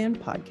Fluid Fan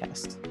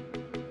Podcast.